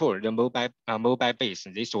control the mobile base,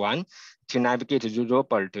 this one, to navigate the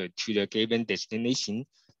robot to the given destination.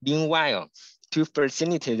 Meanwhile, to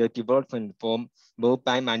facilitate the development for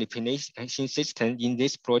mobile manipulation system in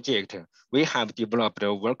this project, we have developed a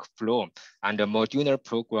workflow and a modular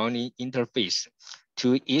programming interface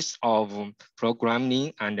to ease of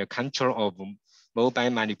programming and control of mobile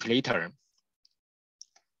manipulator.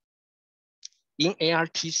 In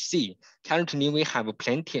ARTC, currently we have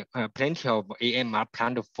plenty of AMR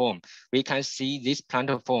platform. We can see this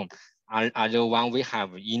platform are the one we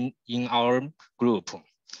have in our group,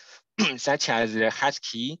 such as the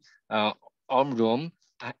Husky, Omron,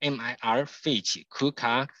 MIR, Fitch,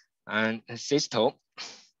 KUKA, and Sisto.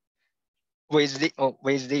 With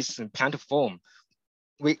this platform,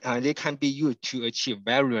 they can be used to achieve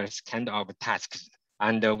various kind of tasks,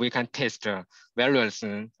 and we can test various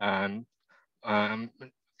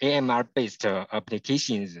AMR-based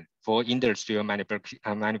applications for industrial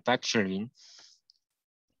manufacturing.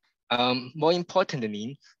 More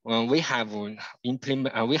importantly, we have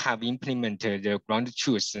implemented the ground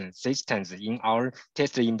truth systems in our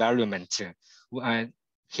test environment.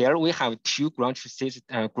 Here we have two ground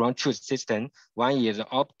truth systems. One is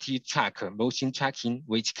OptiTrack motion tracking,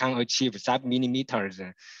 which can achieve sub-millimeters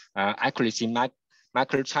accuracy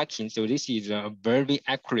macro tracking. So this is a very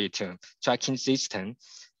accurate tracking system.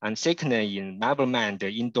 And secondly, in Marble-manned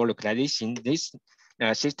indoor localization, this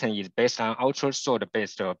system is based on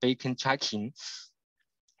ultrasonic-based beacon tracking,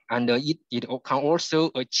 and it can also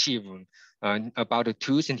achieve about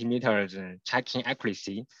 2 centimeters tracking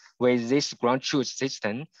accuracy. With this ground truth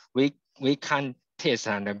system, we can test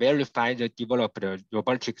and verify the developed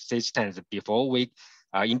robotic systems before we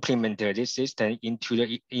implement this system into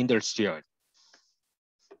the industry.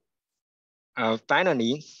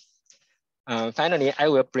 Finally, I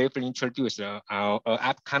will briefly introduce our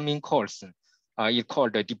upcoming course. It's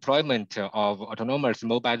called the Deployment of Autonomous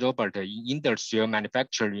Mobile Robot in Industrial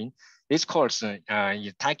Manufacturing. This course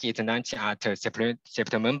is targeted launch at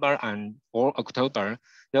September or October.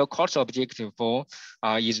 The course objective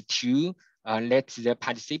is to let the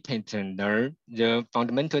participants learn the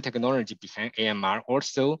fundamental technology behind AMR,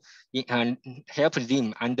 also help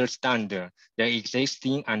them understand the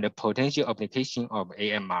existing and the potential application of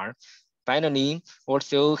AMR. Finally,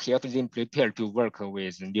 also help them prepare to work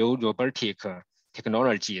with new robotic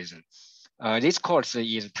technologies. This course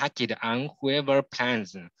is targeted on whoever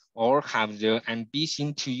plans or have the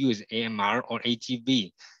ambition to use AMR or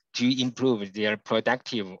AGV to improve their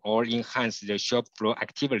productive or enhance the shop floor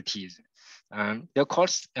activities. The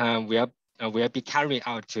course will be carried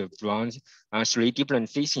out from 3 different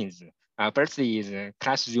sessions. First is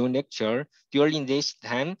classroom lecture. During this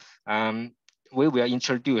time, we will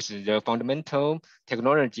introduce the fundamental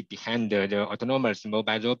technology behind the autonomous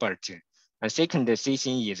mobile robot. A second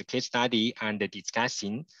session is case study and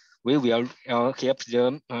discussion. We will help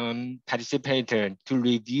the participant to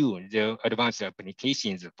review the advanced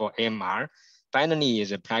applications for AMR. Finally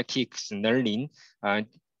is practice learning.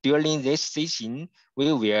 During this session,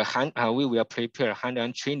 we will prepare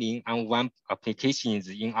hands-on training on one applications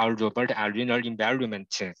in our robot arena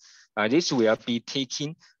environment. This will be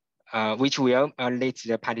taking which will let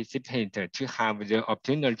the participant to have the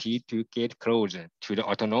opportunity to get closer to the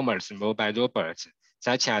autonomous mobile robots,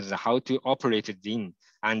 such as how to operate them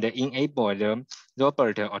and enable the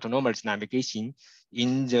robot autonomous navigation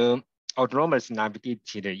in the autonomous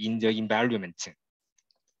navigated in the environment.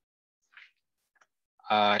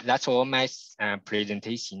 That's all my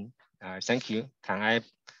presentation. Thank you. Can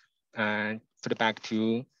I put it back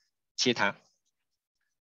to Chita?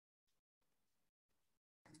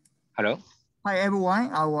 Hello. Hi, everyone.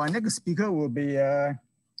 Our next speaker will be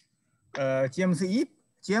James Yip.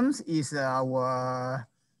 James is our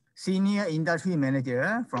Senior Industry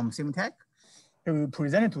Manager from Simtech. He will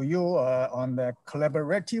present to you on the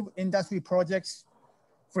collaborative industry projects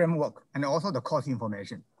framework and also the cost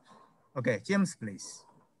information. Okay, James, please.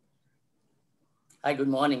 Hi, good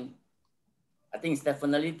morning. I think it's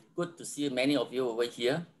definitely good to see many of you over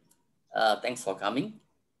here. Thanks for coming.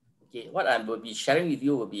 Okay, what I will be sharing with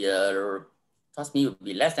you will be, trust me, it will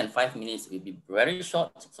be less than 5 minutes. It will be very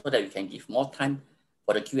short so that we can give more time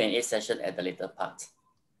for the Q&A session at the later part.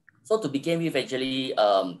 So to begin with, actually,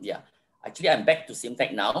 actually I'm back to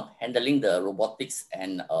Simtech now, handling the robotics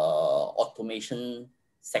and automation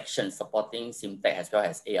section supporting Simtech as well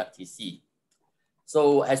as ARTC.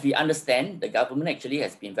 So as we understand, the government actually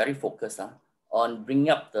has been very focused on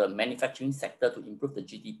bringing up the manufacturing sector to improve the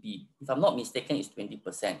GDP. If I'm not mistaken, it's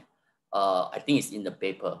 20%. I think it's in the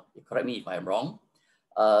paper. Correct me if I'm wrong.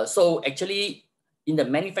 So actually, in the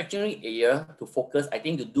manufacturing area to focus, I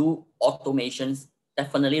think to do automations,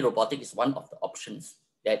 definitely robotics is one of the options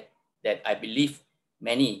that I believe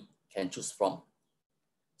many can choose from.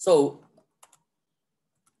 So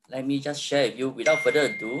let me just share with you, without further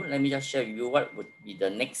ado, let me just share with you what would be the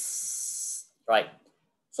next, right?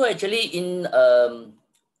 So actually in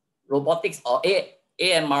robotics or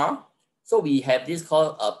AMR, so we have this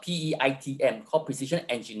called PEITM, called Precision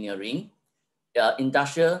Engineering,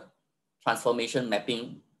 Industrial Transformation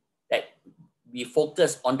Mapping, that we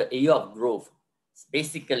focus on the area of growth.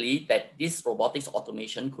 Basically, that this robotics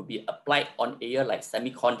automation could be applied on area like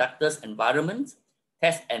semiconductors environments,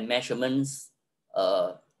 test and measurements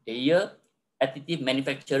area, additive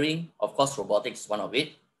manufacturing, of course, robotics is one of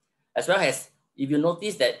it, as well as if you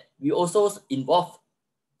notice that we also involve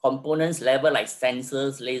components level like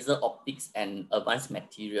sensors, laser optics, and advanced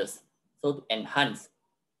materials. So to enhance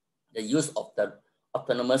the use of the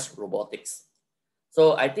autonomous robotics.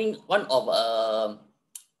 So I think one of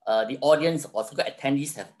the audience or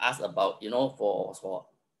attendees have asked about,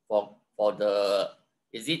 for the,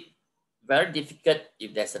 is it very difficult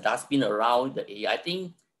if there's a dustbin around the area? I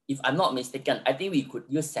think, if I'm not mistaken, I think we could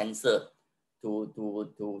use sensor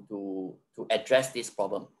to address this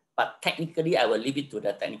problem. But technically, I will leave it to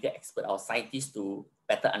the technical expert, our scientists, to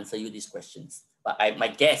better answer you these questions. But my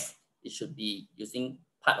guess, it should be using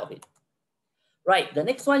part of it. Right, the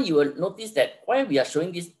next one, you will notice that why we are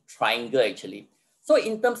showing this triangle actually. So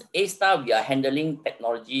in terms A*, we are handling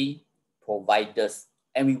technology providers,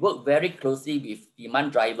 and we work very closely with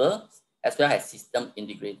demand driver as well as system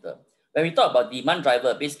integrator. When we talk about demand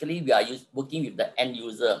driver, basically we are working with the end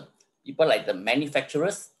user, people like the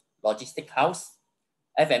manufacturers, logistic house,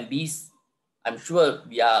 F&Bs. I'm sure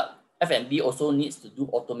F&B also needs to do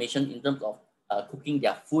automation in terms of cooking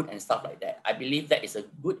their food and stuff like that. I believe that is a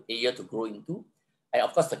good area to grow into. And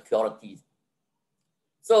of course, security.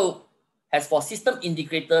 So as for system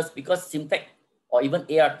integrators, because Simtech or even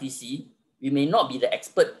ARTC, we may not be the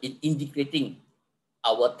expert in integrating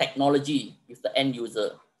our technology with the end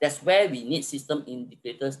user. That's where we need system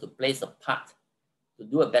integrators to play a part to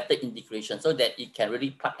do a better integration so that it can really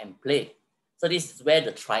plug and play. So this is where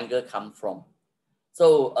the triangle comes from.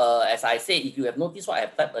 So as I say, if you have noticed what I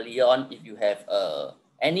have typed earlier on, if you have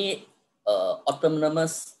any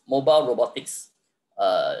autonomous mobile robotics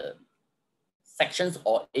sections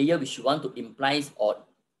or area which you want to imply or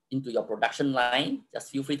into your production line, just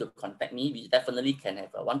feel free to contact me. We definitely can have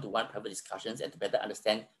a one-to-one private discussions and to better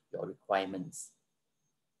understand your requirements.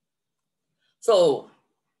 So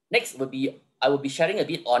next will be, I will be sharing a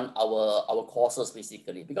bit on our courses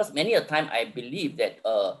basically, because many a time I believe that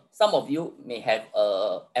some of you may have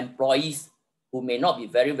employees who may not be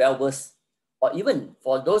very well versed, or even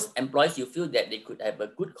for those employees you feel that they could have a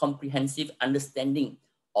good comprehensive understanding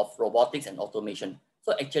of robotics and automation.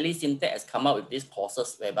 So actually Simtech has come up with these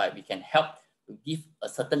courses whereby we can help to give a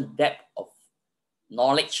certain depth of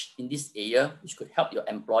knowledge in this area, which could help your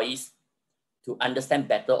employees to understand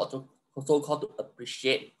better or to so-called to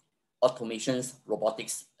appreciate automation's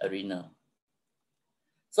robotics arena.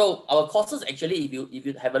 So our courses actually, if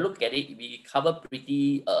you have a look at it, we cover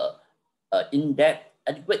pretty in-depth,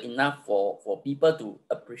 adequate enough for people to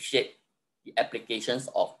appreciate the applications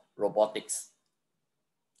of robotics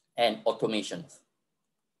and automations.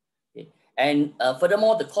 Okay. And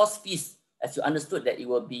furthermore, the course fees, as you understood that it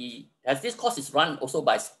will be, as this course is run also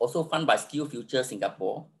funded by SkillsFuture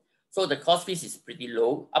Singapore. So the course fees is pretty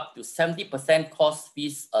low, up to 70% course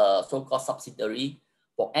fees, so-called subsidiary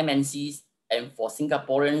for MNCs And for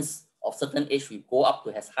Singaporeans of certain age, we go up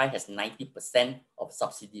to as high as 90% of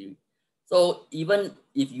subsidy. So even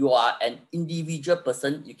if you are an individual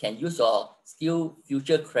person, you can use your skill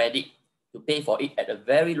future credit to pay for it at a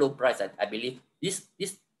very low price. I believe this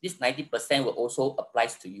 90% will also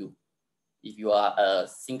applies to you if you are a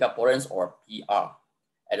Singaporeans or PR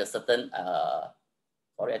at a certain,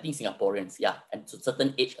 I think Singaporeans, yeah, and to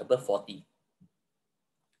certain age above 40.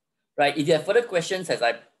 Right, if you have further questions,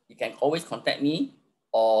 you can always contact me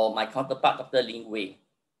or my counterpart, Dr. Ling Wei.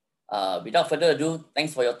 Without further ado,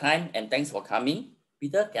 thanks for your time and thanks for coming.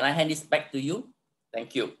 Peter, can I hand this back to you?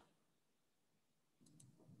 Thank you.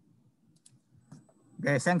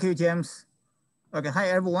 Okay, thank you, James. Okay, hi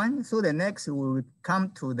everyone. So the next we will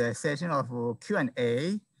come to the session of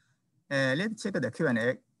Q&A. Let's check the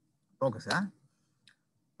Q&A box.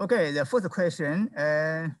 Okay, the first question.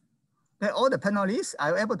 All the panelists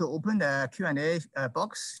are able to open the Q&A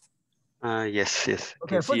box. Yes.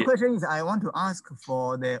 Okay, first question is I want to ask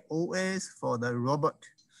for the OS for the robot.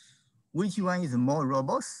 Which one is more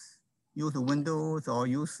robust? Use Windows or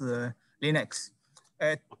use Linux?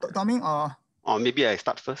 Tommy or maybe I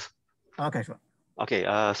start first. Okay, sure. Okay,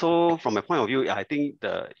 so from my point of view, I think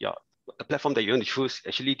the platform that you want to choose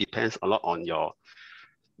actually depends a lot on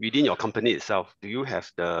within your company itself. Do you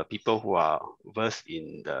have the people who are versed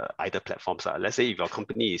in the either platforms? Let's say if your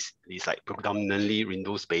company is like predominantly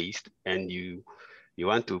Windows based and you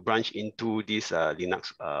want to branch into this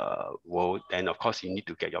Linux world, then of course you need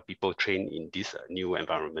to get your people trained in this new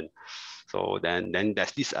environment. So then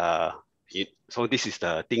there's this so this is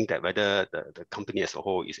the thing that whether the company as a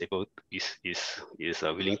whole is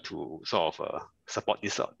willing to sort of support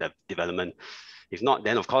this development. If not,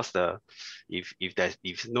 then of course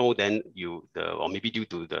if no, then or maybe due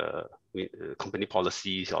to the company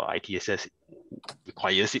policies or ITSS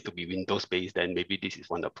requires it to be Windows based, then maybe this is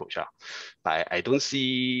one approach. But I don't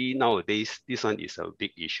see nowadays this one is a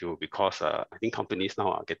big issue because I think companies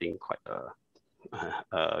now are getting quite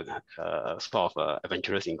sort of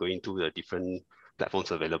adventurous in going to the different platforms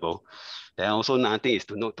available. Then also another thing is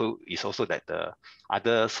to note too, is also that the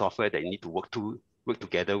other software that you need to work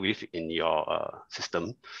together with in your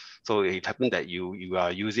system. So if it happens that you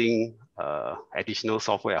are using additional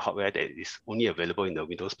software or hardware that is only available in the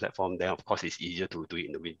Windows platform, then of course it's easier to do it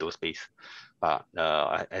in the Windows space. But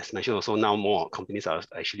as mentioned, also now more companies are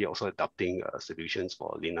actually also adopting solutions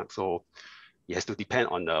for Linux. So it has to depend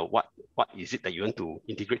on what is it that you want to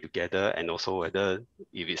integrate together, and also whether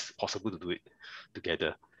if it's possible to do it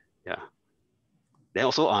together. Yeah. Then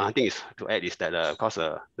also I think is to add is that because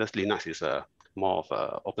this Linux is more of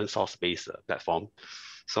an open source based platform.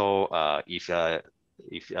 So if the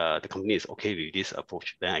company is okay with this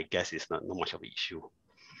approach, then I guess it's not much of an issue.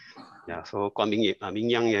 Yeah. So Ming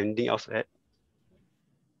Yang, anything else to add?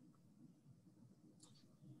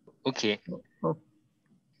 Okay.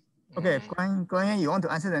 Okay, Guan, you want to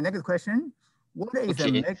answer the next question? What is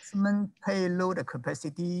the maximum payload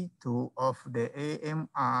capacity of the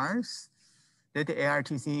AMRs that the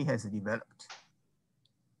ARTC has developed?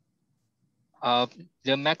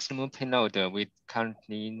 The maximum payload we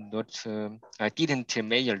currently didn't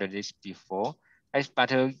measure this before,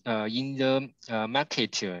 but in the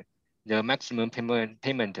market, the maximum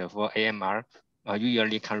payment for AMR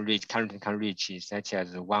usually currently can reach such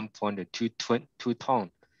as 1.2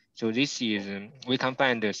 ton. So this is we can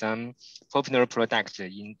find some popular products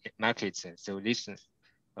in markets. So this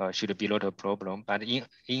should be not a problem. But in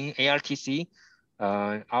ARTC,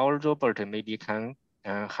 our robot maybe can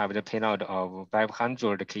have the payload of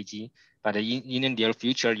 500 kg. But in the near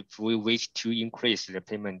future, if we wish to increase the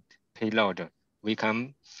payload, we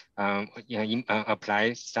can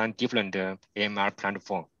apply some different AMR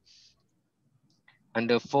platform.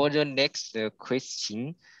 And for the next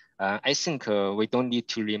question, I think we don't need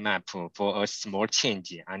to remap for a small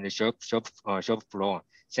change on the shop floor,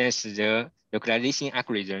 since the localization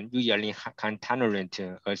algorithm usually can tolerate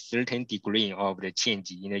a certain degree of the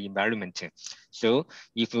change in the environment. So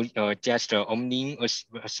if just only a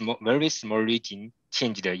very small region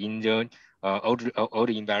changed in the old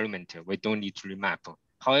environment, we don't need to remap.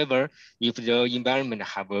 However, if the environment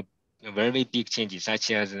have a very big changes,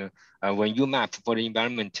 such as when you map for the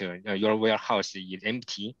environment, your warehouse is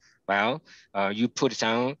empty. Well, you put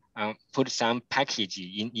some package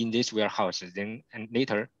in this warehouse, then and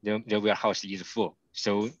later the warehouse is full.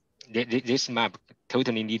 So this map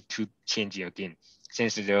totally need to change again,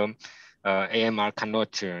 since the AMR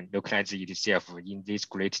cannot localize itself in this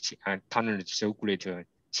great tolerate so great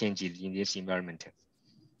changes in this environment.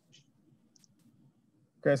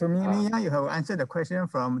 Okay, so Ming, you have answered the question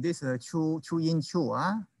from this Chu Yin Chu.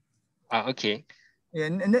 Okay. Yeah,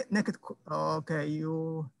 next, okay,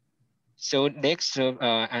 you. So next,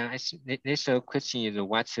 next question is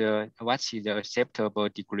what is the acceptable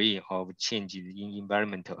degree of change in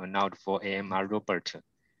environment allowed for AMR robot?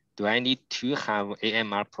 Do I need to have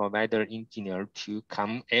AMR provider engineer to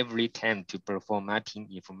come every time to perform mapping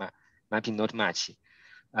if mapping not match?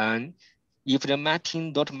 And if the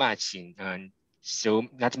mapping not matching, so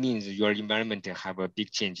that means your environment have a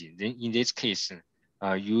big change. Then in this case,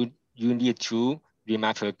 you need to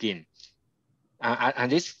remap again.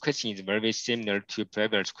 And this question is very similar to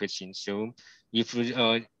previous question. So if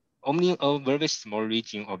only a very small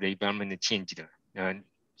region of the environment changed,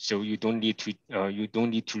 so you don't need to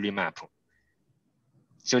remap.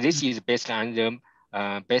 So this is based on the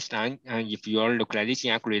if your localization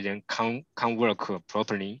algorithm can work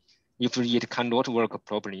properly. If it cannot work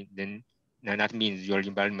properly, then that means your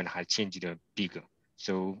environment has changed bigger.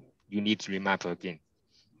 So you need to remap again.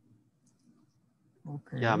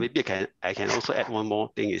 Okay. Yeah, maybe I can also add one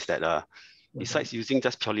more thing is that besides using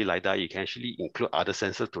just purely LiDAR, you can actually include other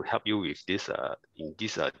sensors to help you with this in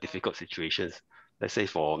these difficult situations. Let's say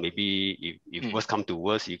for maybe if worst come to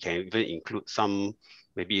worst, you can even include some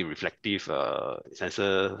maybe reflective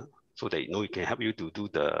sensor so that it can help you to do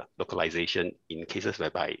the localization in cases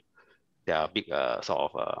whereby there are big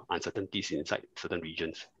sort of uncertainties inside certain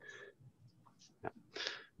regions. Yeah.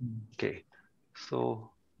 Okay,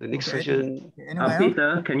 so the next question.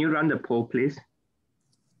 Peter, can you run the poll, please?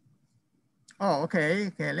 Oh, okay.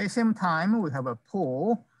 Okay. At the same time, we have a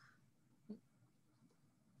poll.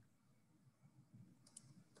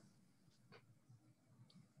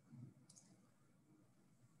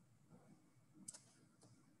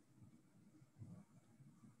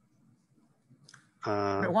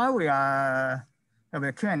 While we are have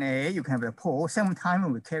a Q&A, you can have a poll. Same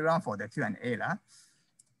time we carry on for the Q&A.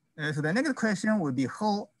 So the next question will be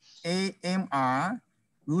how AMR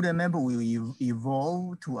rule member will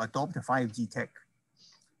evolve to adopt 5G tech.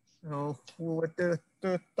 So the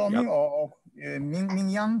Tommy or Ming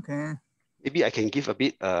Yang can. Maybe I can give a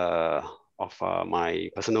bit of my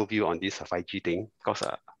personal view on this 5G thing because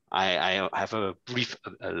I have a brief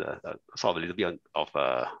sort of a little bit of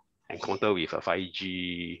encounter with a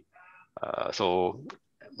 5G. So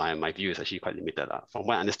my view is actually quite limited. From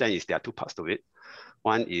what I understand is there are two parts to it.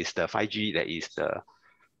 One is the 5G that is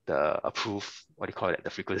the approved, what do you call it, the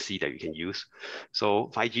frequency that you can use. So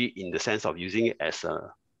 5G in the sense of using it as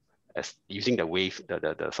using the wave,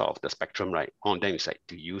 the sort of the spectrum, right? One of them is like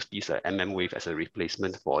to use this wave as a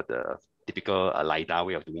replacement for the typical LiDAR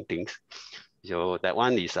way of doing things. So that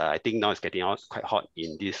one is, I think now it's getting out quite hot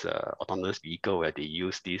in this autonomous vehicle where they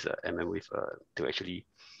use this wave to actually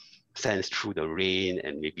sense through the rain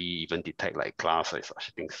and maybe even detect like glass or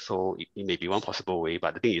such things. So it may be one possible way,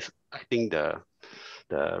 but the thing is, I think the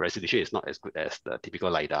resolution is not as good as the typical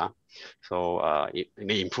LiDAR. So it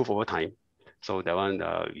may improve over time. So that one,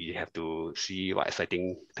 we have to see what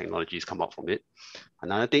exciting technologies come out from it.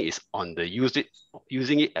 Another thing is on the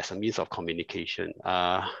using it as a means of communication.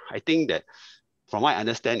 I think that from what I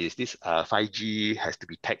understand is this 5G has to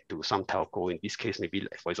be tagged to some telco. In this case, maybe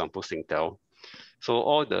like, for example, Singtel. So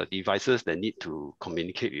all the devices that need to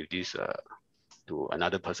communicate with this to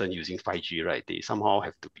another person using 5G, right? They somehow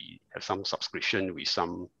have to have some subscription with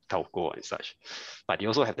some telco and such. But they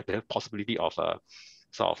also have the possibility of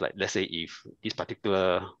sort of like, let's say if this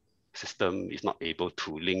particular system is not able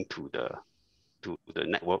to link to the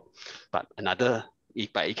network, but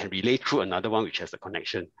it can relay through another one which has a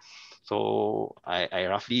connection. So I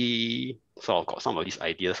roughly sort of got some of these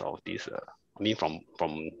ideas of this, I mean, from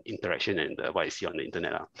interaction and what I see on the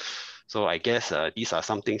internet. So I guess these are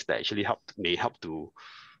some things that actually may help to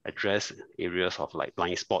address areas of like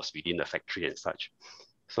blind spots within the factory and such.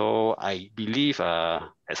 So I believe at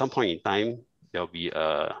some point in time, there'll be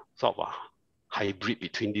a sort of a hybrid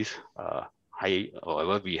between this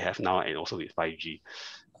whatever we have now and also with 5G.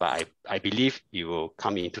 But I believe it will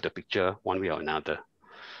come into the picture one way or another.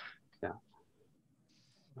 Yeah.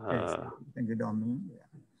 Yes, thank you, Dominic.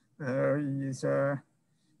 Is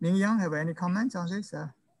Ming Yang have any comments on this?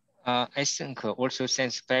 I think also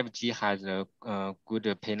since 5G has a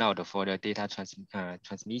good payload for the data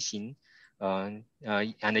transmission, and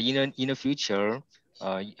in the future,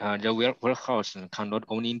 the warehouse can not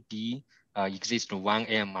only be exist one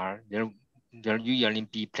AMR. There usually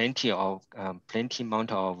be plenty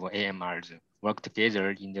amount of AMRs work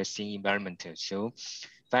together in the same environment. So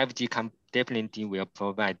 5G can definitely will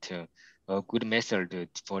provide a good method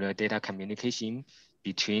for the data communication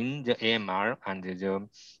between the AMR and the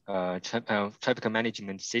traffic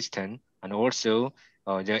management system, and also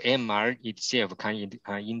the AMR itself can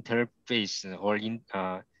interface or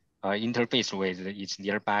interface with its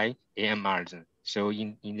nearby AMRs. So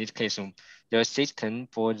in this case, the system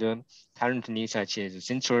for the currently such as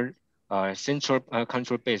central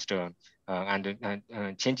control-based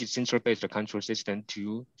and change central-based control system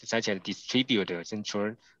to such as distributed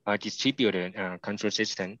central distributed control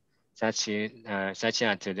system, such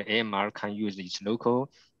that the AMR can use its local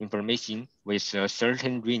information with a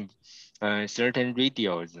certain range, certain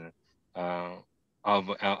radius of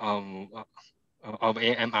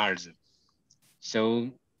AMRs. So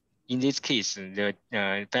in this case, the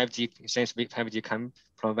 5G since 5G can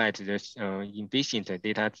provide this efficient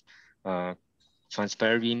data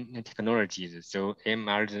transferring technologies. So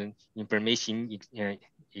AMR information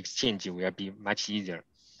exchange will be much easier.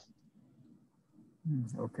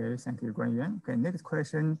 Okay, thank you, Guan Yuan. Okay, next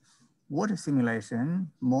question. What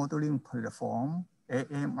simulation modeling platform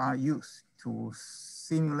AMR use to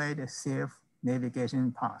simulate a safe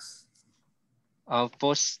navigation path?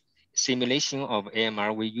 For simulation of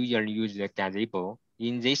AMR, we usually use the gazebo.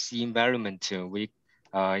 In this environment, it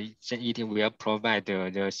will provide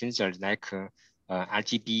the sensors like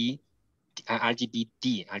RGBD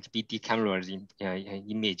cameras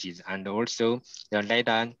images, and also the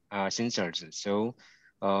LiDAR sensors. So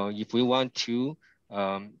if we want to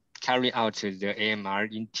carry out the AMR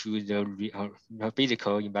into the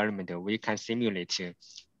physical environment, we can simulate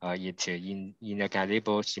it in a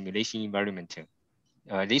gazebo simulation environment.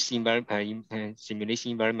 This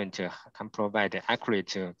simulation environment can provide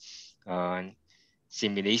accurate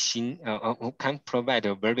simulation, can provide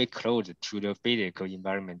very close to the physical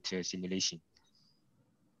environment simulation.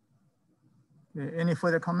 Any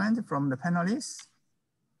further comment from the panelists?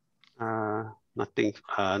 Nothing,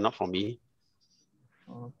 not for me.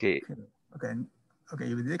 Okay. Okay,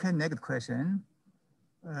 if they can next question,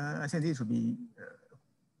 I think this would be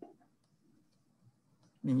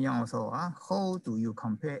Ming Yang also. How do you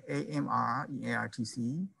compare AMR in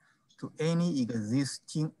ARTC to any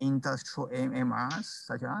existing industrial AMRs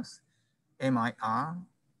such as MIR,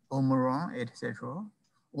 Omron, etc.?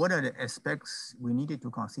 What are the aspects we needed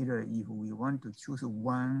to consider if we want to choose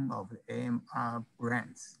one of the AMR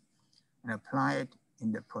brands and apply it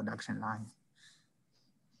in the production line?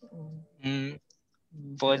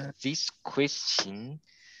 For this question,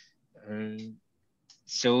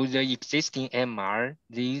 so the existing MR,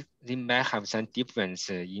 they might have some difference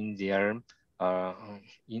in their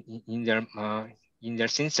in their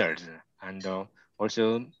sensors, and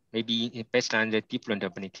also maybe based on the different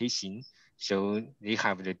application. So they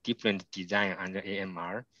have the different design on the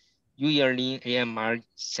AMR. Usually AMR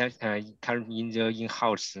currently in the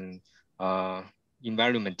in-house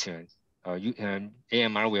environment,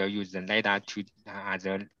 AMR will use the LiDAR to as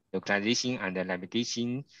a localization and the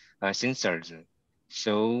navigation sensors.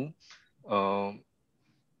 So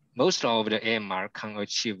most of the AMR can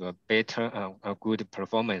achieve a better, a good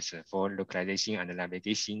performance for localization and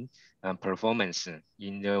navigation performance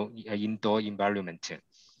in the indoor environment.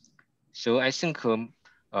 So I think for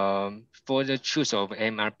the choice of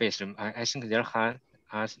AMR based, I think there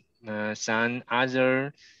are some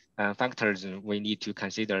other factors we need to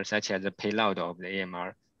consider, such as the payload of the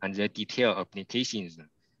AMR and the detailed applications.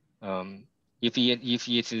 If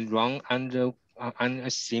it's run on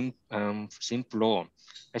a same floor,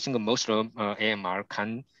 I think most of AMR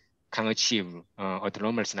can achieve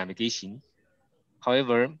autonomous navigation.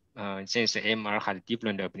 However, since the AMR has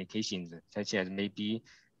different applications, such as maybe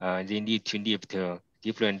they need to lift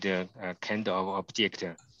different kind of object.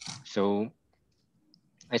 So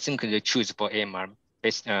I think the choice for AMR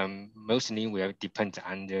based mostly will depend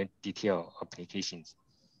on the detailed applications.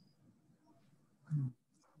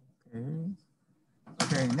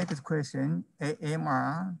 Okay, next question.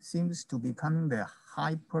 AMR seems to be becoming the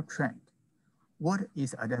hyper trend. What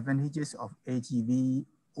is the advantages of AGV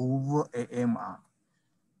over AMR?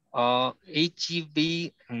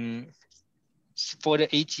 AGV, for the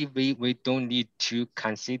AGV, we don't need to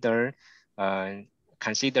consider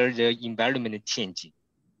the environment change.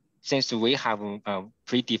 Since we have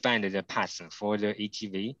predefined the path for the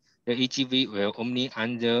AGV will only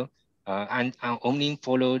only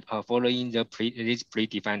following this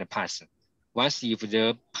predefined path. Once if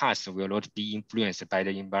the path will not be influenced by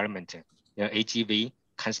the environment, the AGV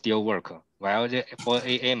can still work. While for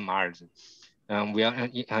AMRs,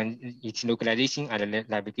 its localization and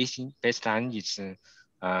navigation based on its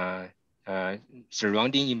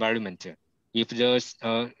surrounding environment. If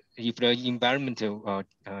the environment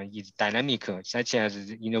is dynamic, such as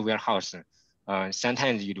in a warehouse,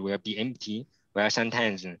 sometimes it will be empty, while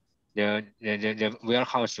sometimes the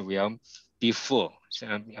warehouse will be full.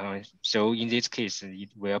 So in this case, it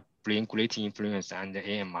will bring great influence on the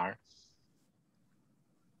AMR.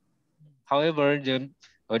 However, the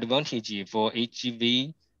advantage for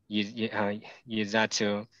AGV is that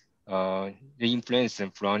the influence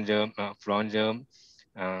from the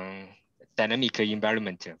dynamic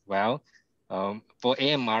environment. Well, for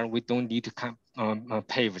AMR, we don't need to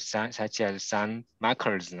pave such as some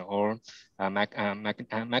markers or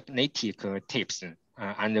magnetic tapes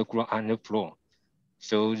on the floor.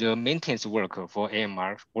 So the maintenance work for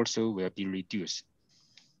AMR also will be reduced.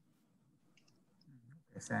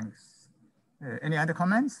 Thanks. Any other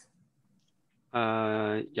comments?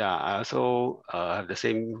 Yeah, I also have the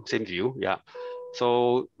same view. Yeah.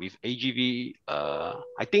 So with AGV,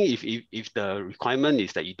 I think if the requirement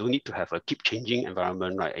is that you don't need to have a keep changing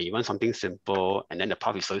environment, right? And you want something simple, and then the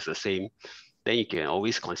path is always the same, then you can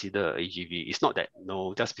always consider AGV. It's not that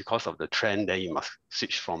just because of the trend, then you must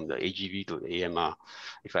switch from the AGV to the AMR.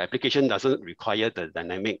 If an application doesn't require the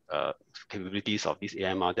dynamic capabilities of this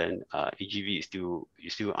AMR, then AGV is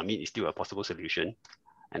still a possible solution.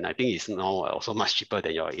 And I think it's now also much cheaper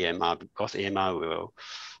than your AMR, because AMR will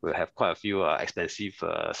have quite a few expensive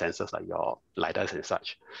sensors like your LiDARs and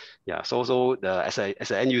such. Yeah. So as an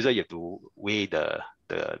end user, you have to weigh the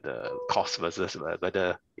cost versus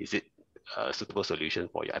whether is it a suitable solution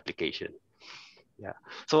for your application. Yeah.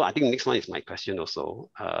 So I think the next one is my question also.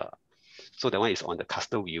 So that one is on the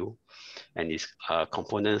cluster view, and its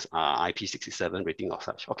components are IP67 rating of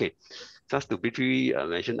such. Okay, just to briefly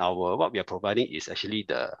mention, what we are providing is actually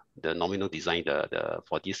the nominal design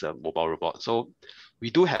for this mobile robot. So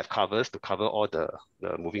we do have covers to cover all the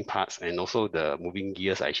moving parts, and also the moving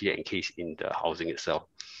gears are actually encased in the housing itself.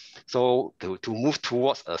 So to move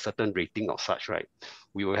towards a certain rating of such, right,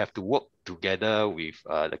 we will have to work together with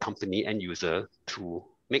the company end user to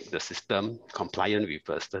make the system compliant with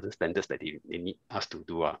certain standards that they need us to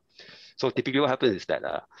do. So typically what happens is that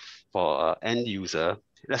for end user,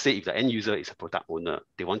 let's say if the end user is a product owner,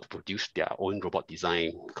 they want to produce their own robot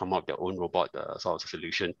design, come up with their own robot sort of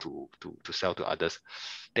solution to sell to others,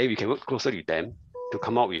 then we can work closely with them to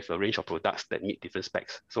come out with a range of products that meet different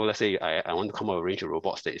specs. So let's say I want to come out with a range of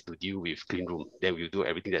robots that is to deal with clean room, then we'll do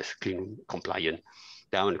everything that's clean room compliant.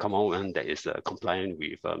 Then I want to come out with one that is compliant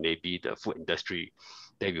with maybe the food industry.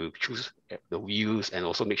 Then we'll choose the wheels and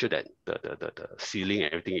also make sure that the ceiling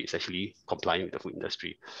and everything is actually compliant with the food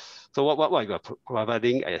industry. So what we are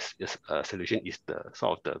providing as a solution is the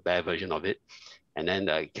sort of the bare version of it. And then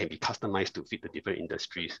it can be customized to fit the different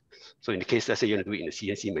industries. So in the case, let's say you want to do it in the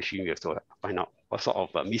CNC machine, we have to find out what sort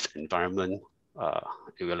of mist environment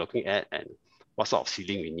we're looking at and what sort of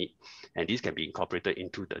ceiling we need. And this can be incorporated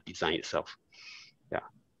into the design itself. Yeah,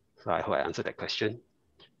 so I hope I answered that question.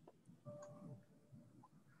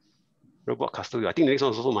 Robot cluster view. I think the next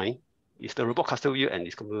one is also mine. It's the robot cluster view and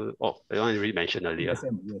it's the one I already mentioned earlier.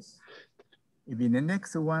 Yes. Maybe the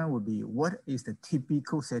next one would be, what is the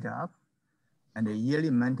typical setup and the yearly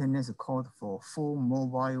maintenance cost for full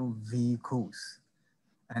mobile vehicles?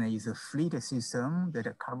 And it's a fleet system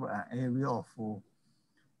that covers an area of, for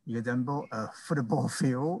example, a football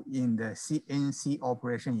field in the CNC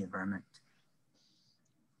operation environment.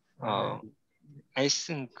 I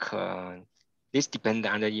think this depends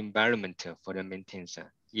on the environment for the maintenance.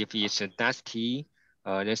 If it's dusty,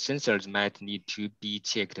 the sensors might need to be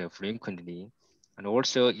checked frequently. And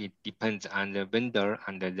also it depends on the vendor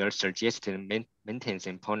and their suggested maintenance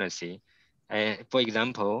policy. For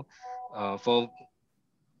example, for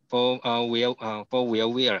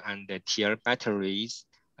wheel wear and the tier batteries,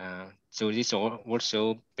 so this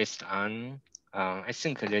also based on, I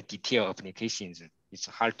think the detail applications. It's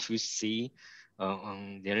hard to see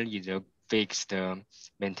there is a fixed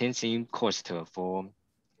maintenance cost for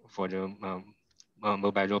the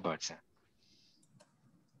mobile robots.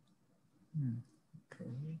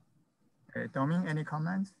 Okay. Tommy, any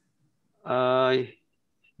comments?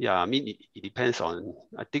 Yeah, I mean, it depends on,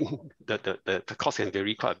 I think the cost can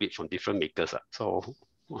vary quite a bit from different makers. So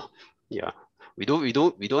yeah, we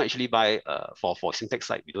don't actually buy for Simtech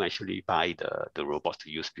side, we don't actually buy the robots to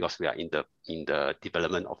use because we are in the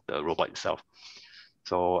development of the robot itself.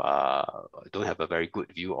 So I don't have a very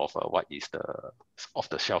good view of what is the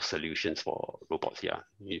off-the-shelf solutions for robots. Yeah,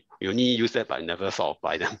 we only use that, but never sort of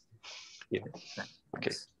buy them. Yeah.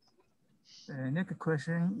 Okay. Next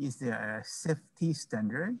question is the safety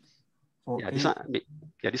standard for this one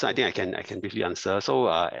I think I can briefly answer. So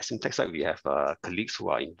at Simtech side, we have colleagues who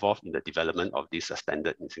are involved in the development of this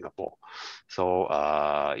standard in Singapore. So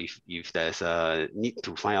if there's a need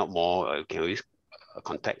to find out more, you can always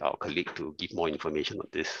contact our colleague to give more information on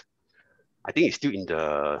this. I think it's still in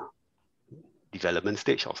the development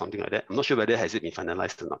stage or something like that. I'm not sure whether has it been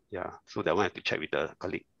finalized or not. Yeah, so that one I have to check with the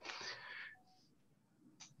colleague.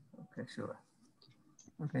 Okay, sure.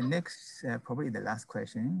 Okay, next, probably the last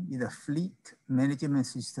question. Is the fleet management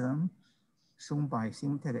system shown by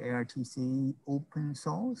Simtech ARTC open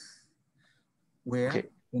source? Where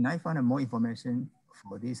can I find more information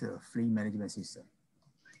for this fleet management system?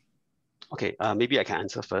 Okay, maybe I can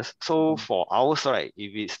answer first. So for ours, right,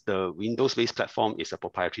 if it's the Windows-based platform, it's a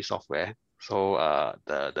proprietary software. So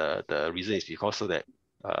the reason is because so that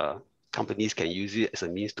companies can use it as a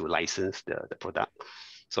means to license the product.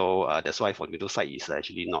 So that's why for the Windows side, it's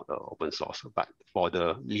actually not open source. But for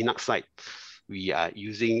the Linux side, we are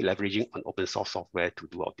leveraging on open source software to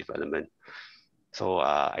do our development. So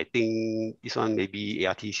I think this one maybe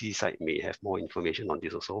ARTC side may have more information on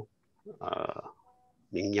this also.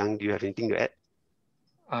 Ming Yang, do you have anything to add?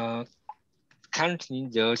 Currently,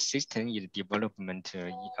 the system is development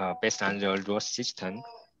based on the raw system.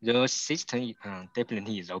 The system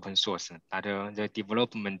definitely is open source, but the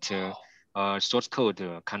development source code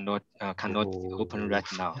cannot open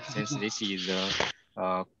right now, since this is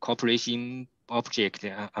a cooperation project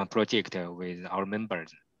with our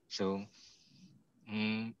members. So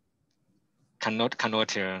cannot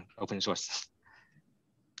open source.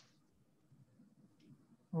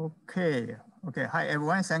 Okay. Hi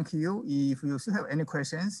everyone. Thank you. If you still have any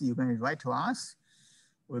questions, you can write to us.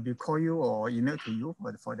 We'll be call you or email to you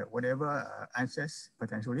for the whatever answers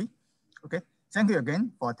potentially. Okay. Thank you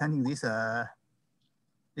again for attending this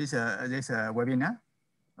webinar.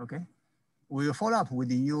 Okay. We'll follow up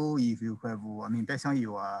with you if you have, based on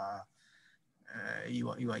your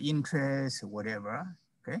interest, whatever.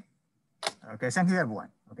 Okay. Okay. Thank you everyone.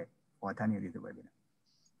 Okay, for attending this webinar.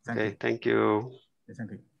 Thank you. Thank you.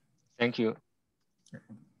 Thank you. Yeah,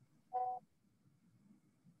 thank you.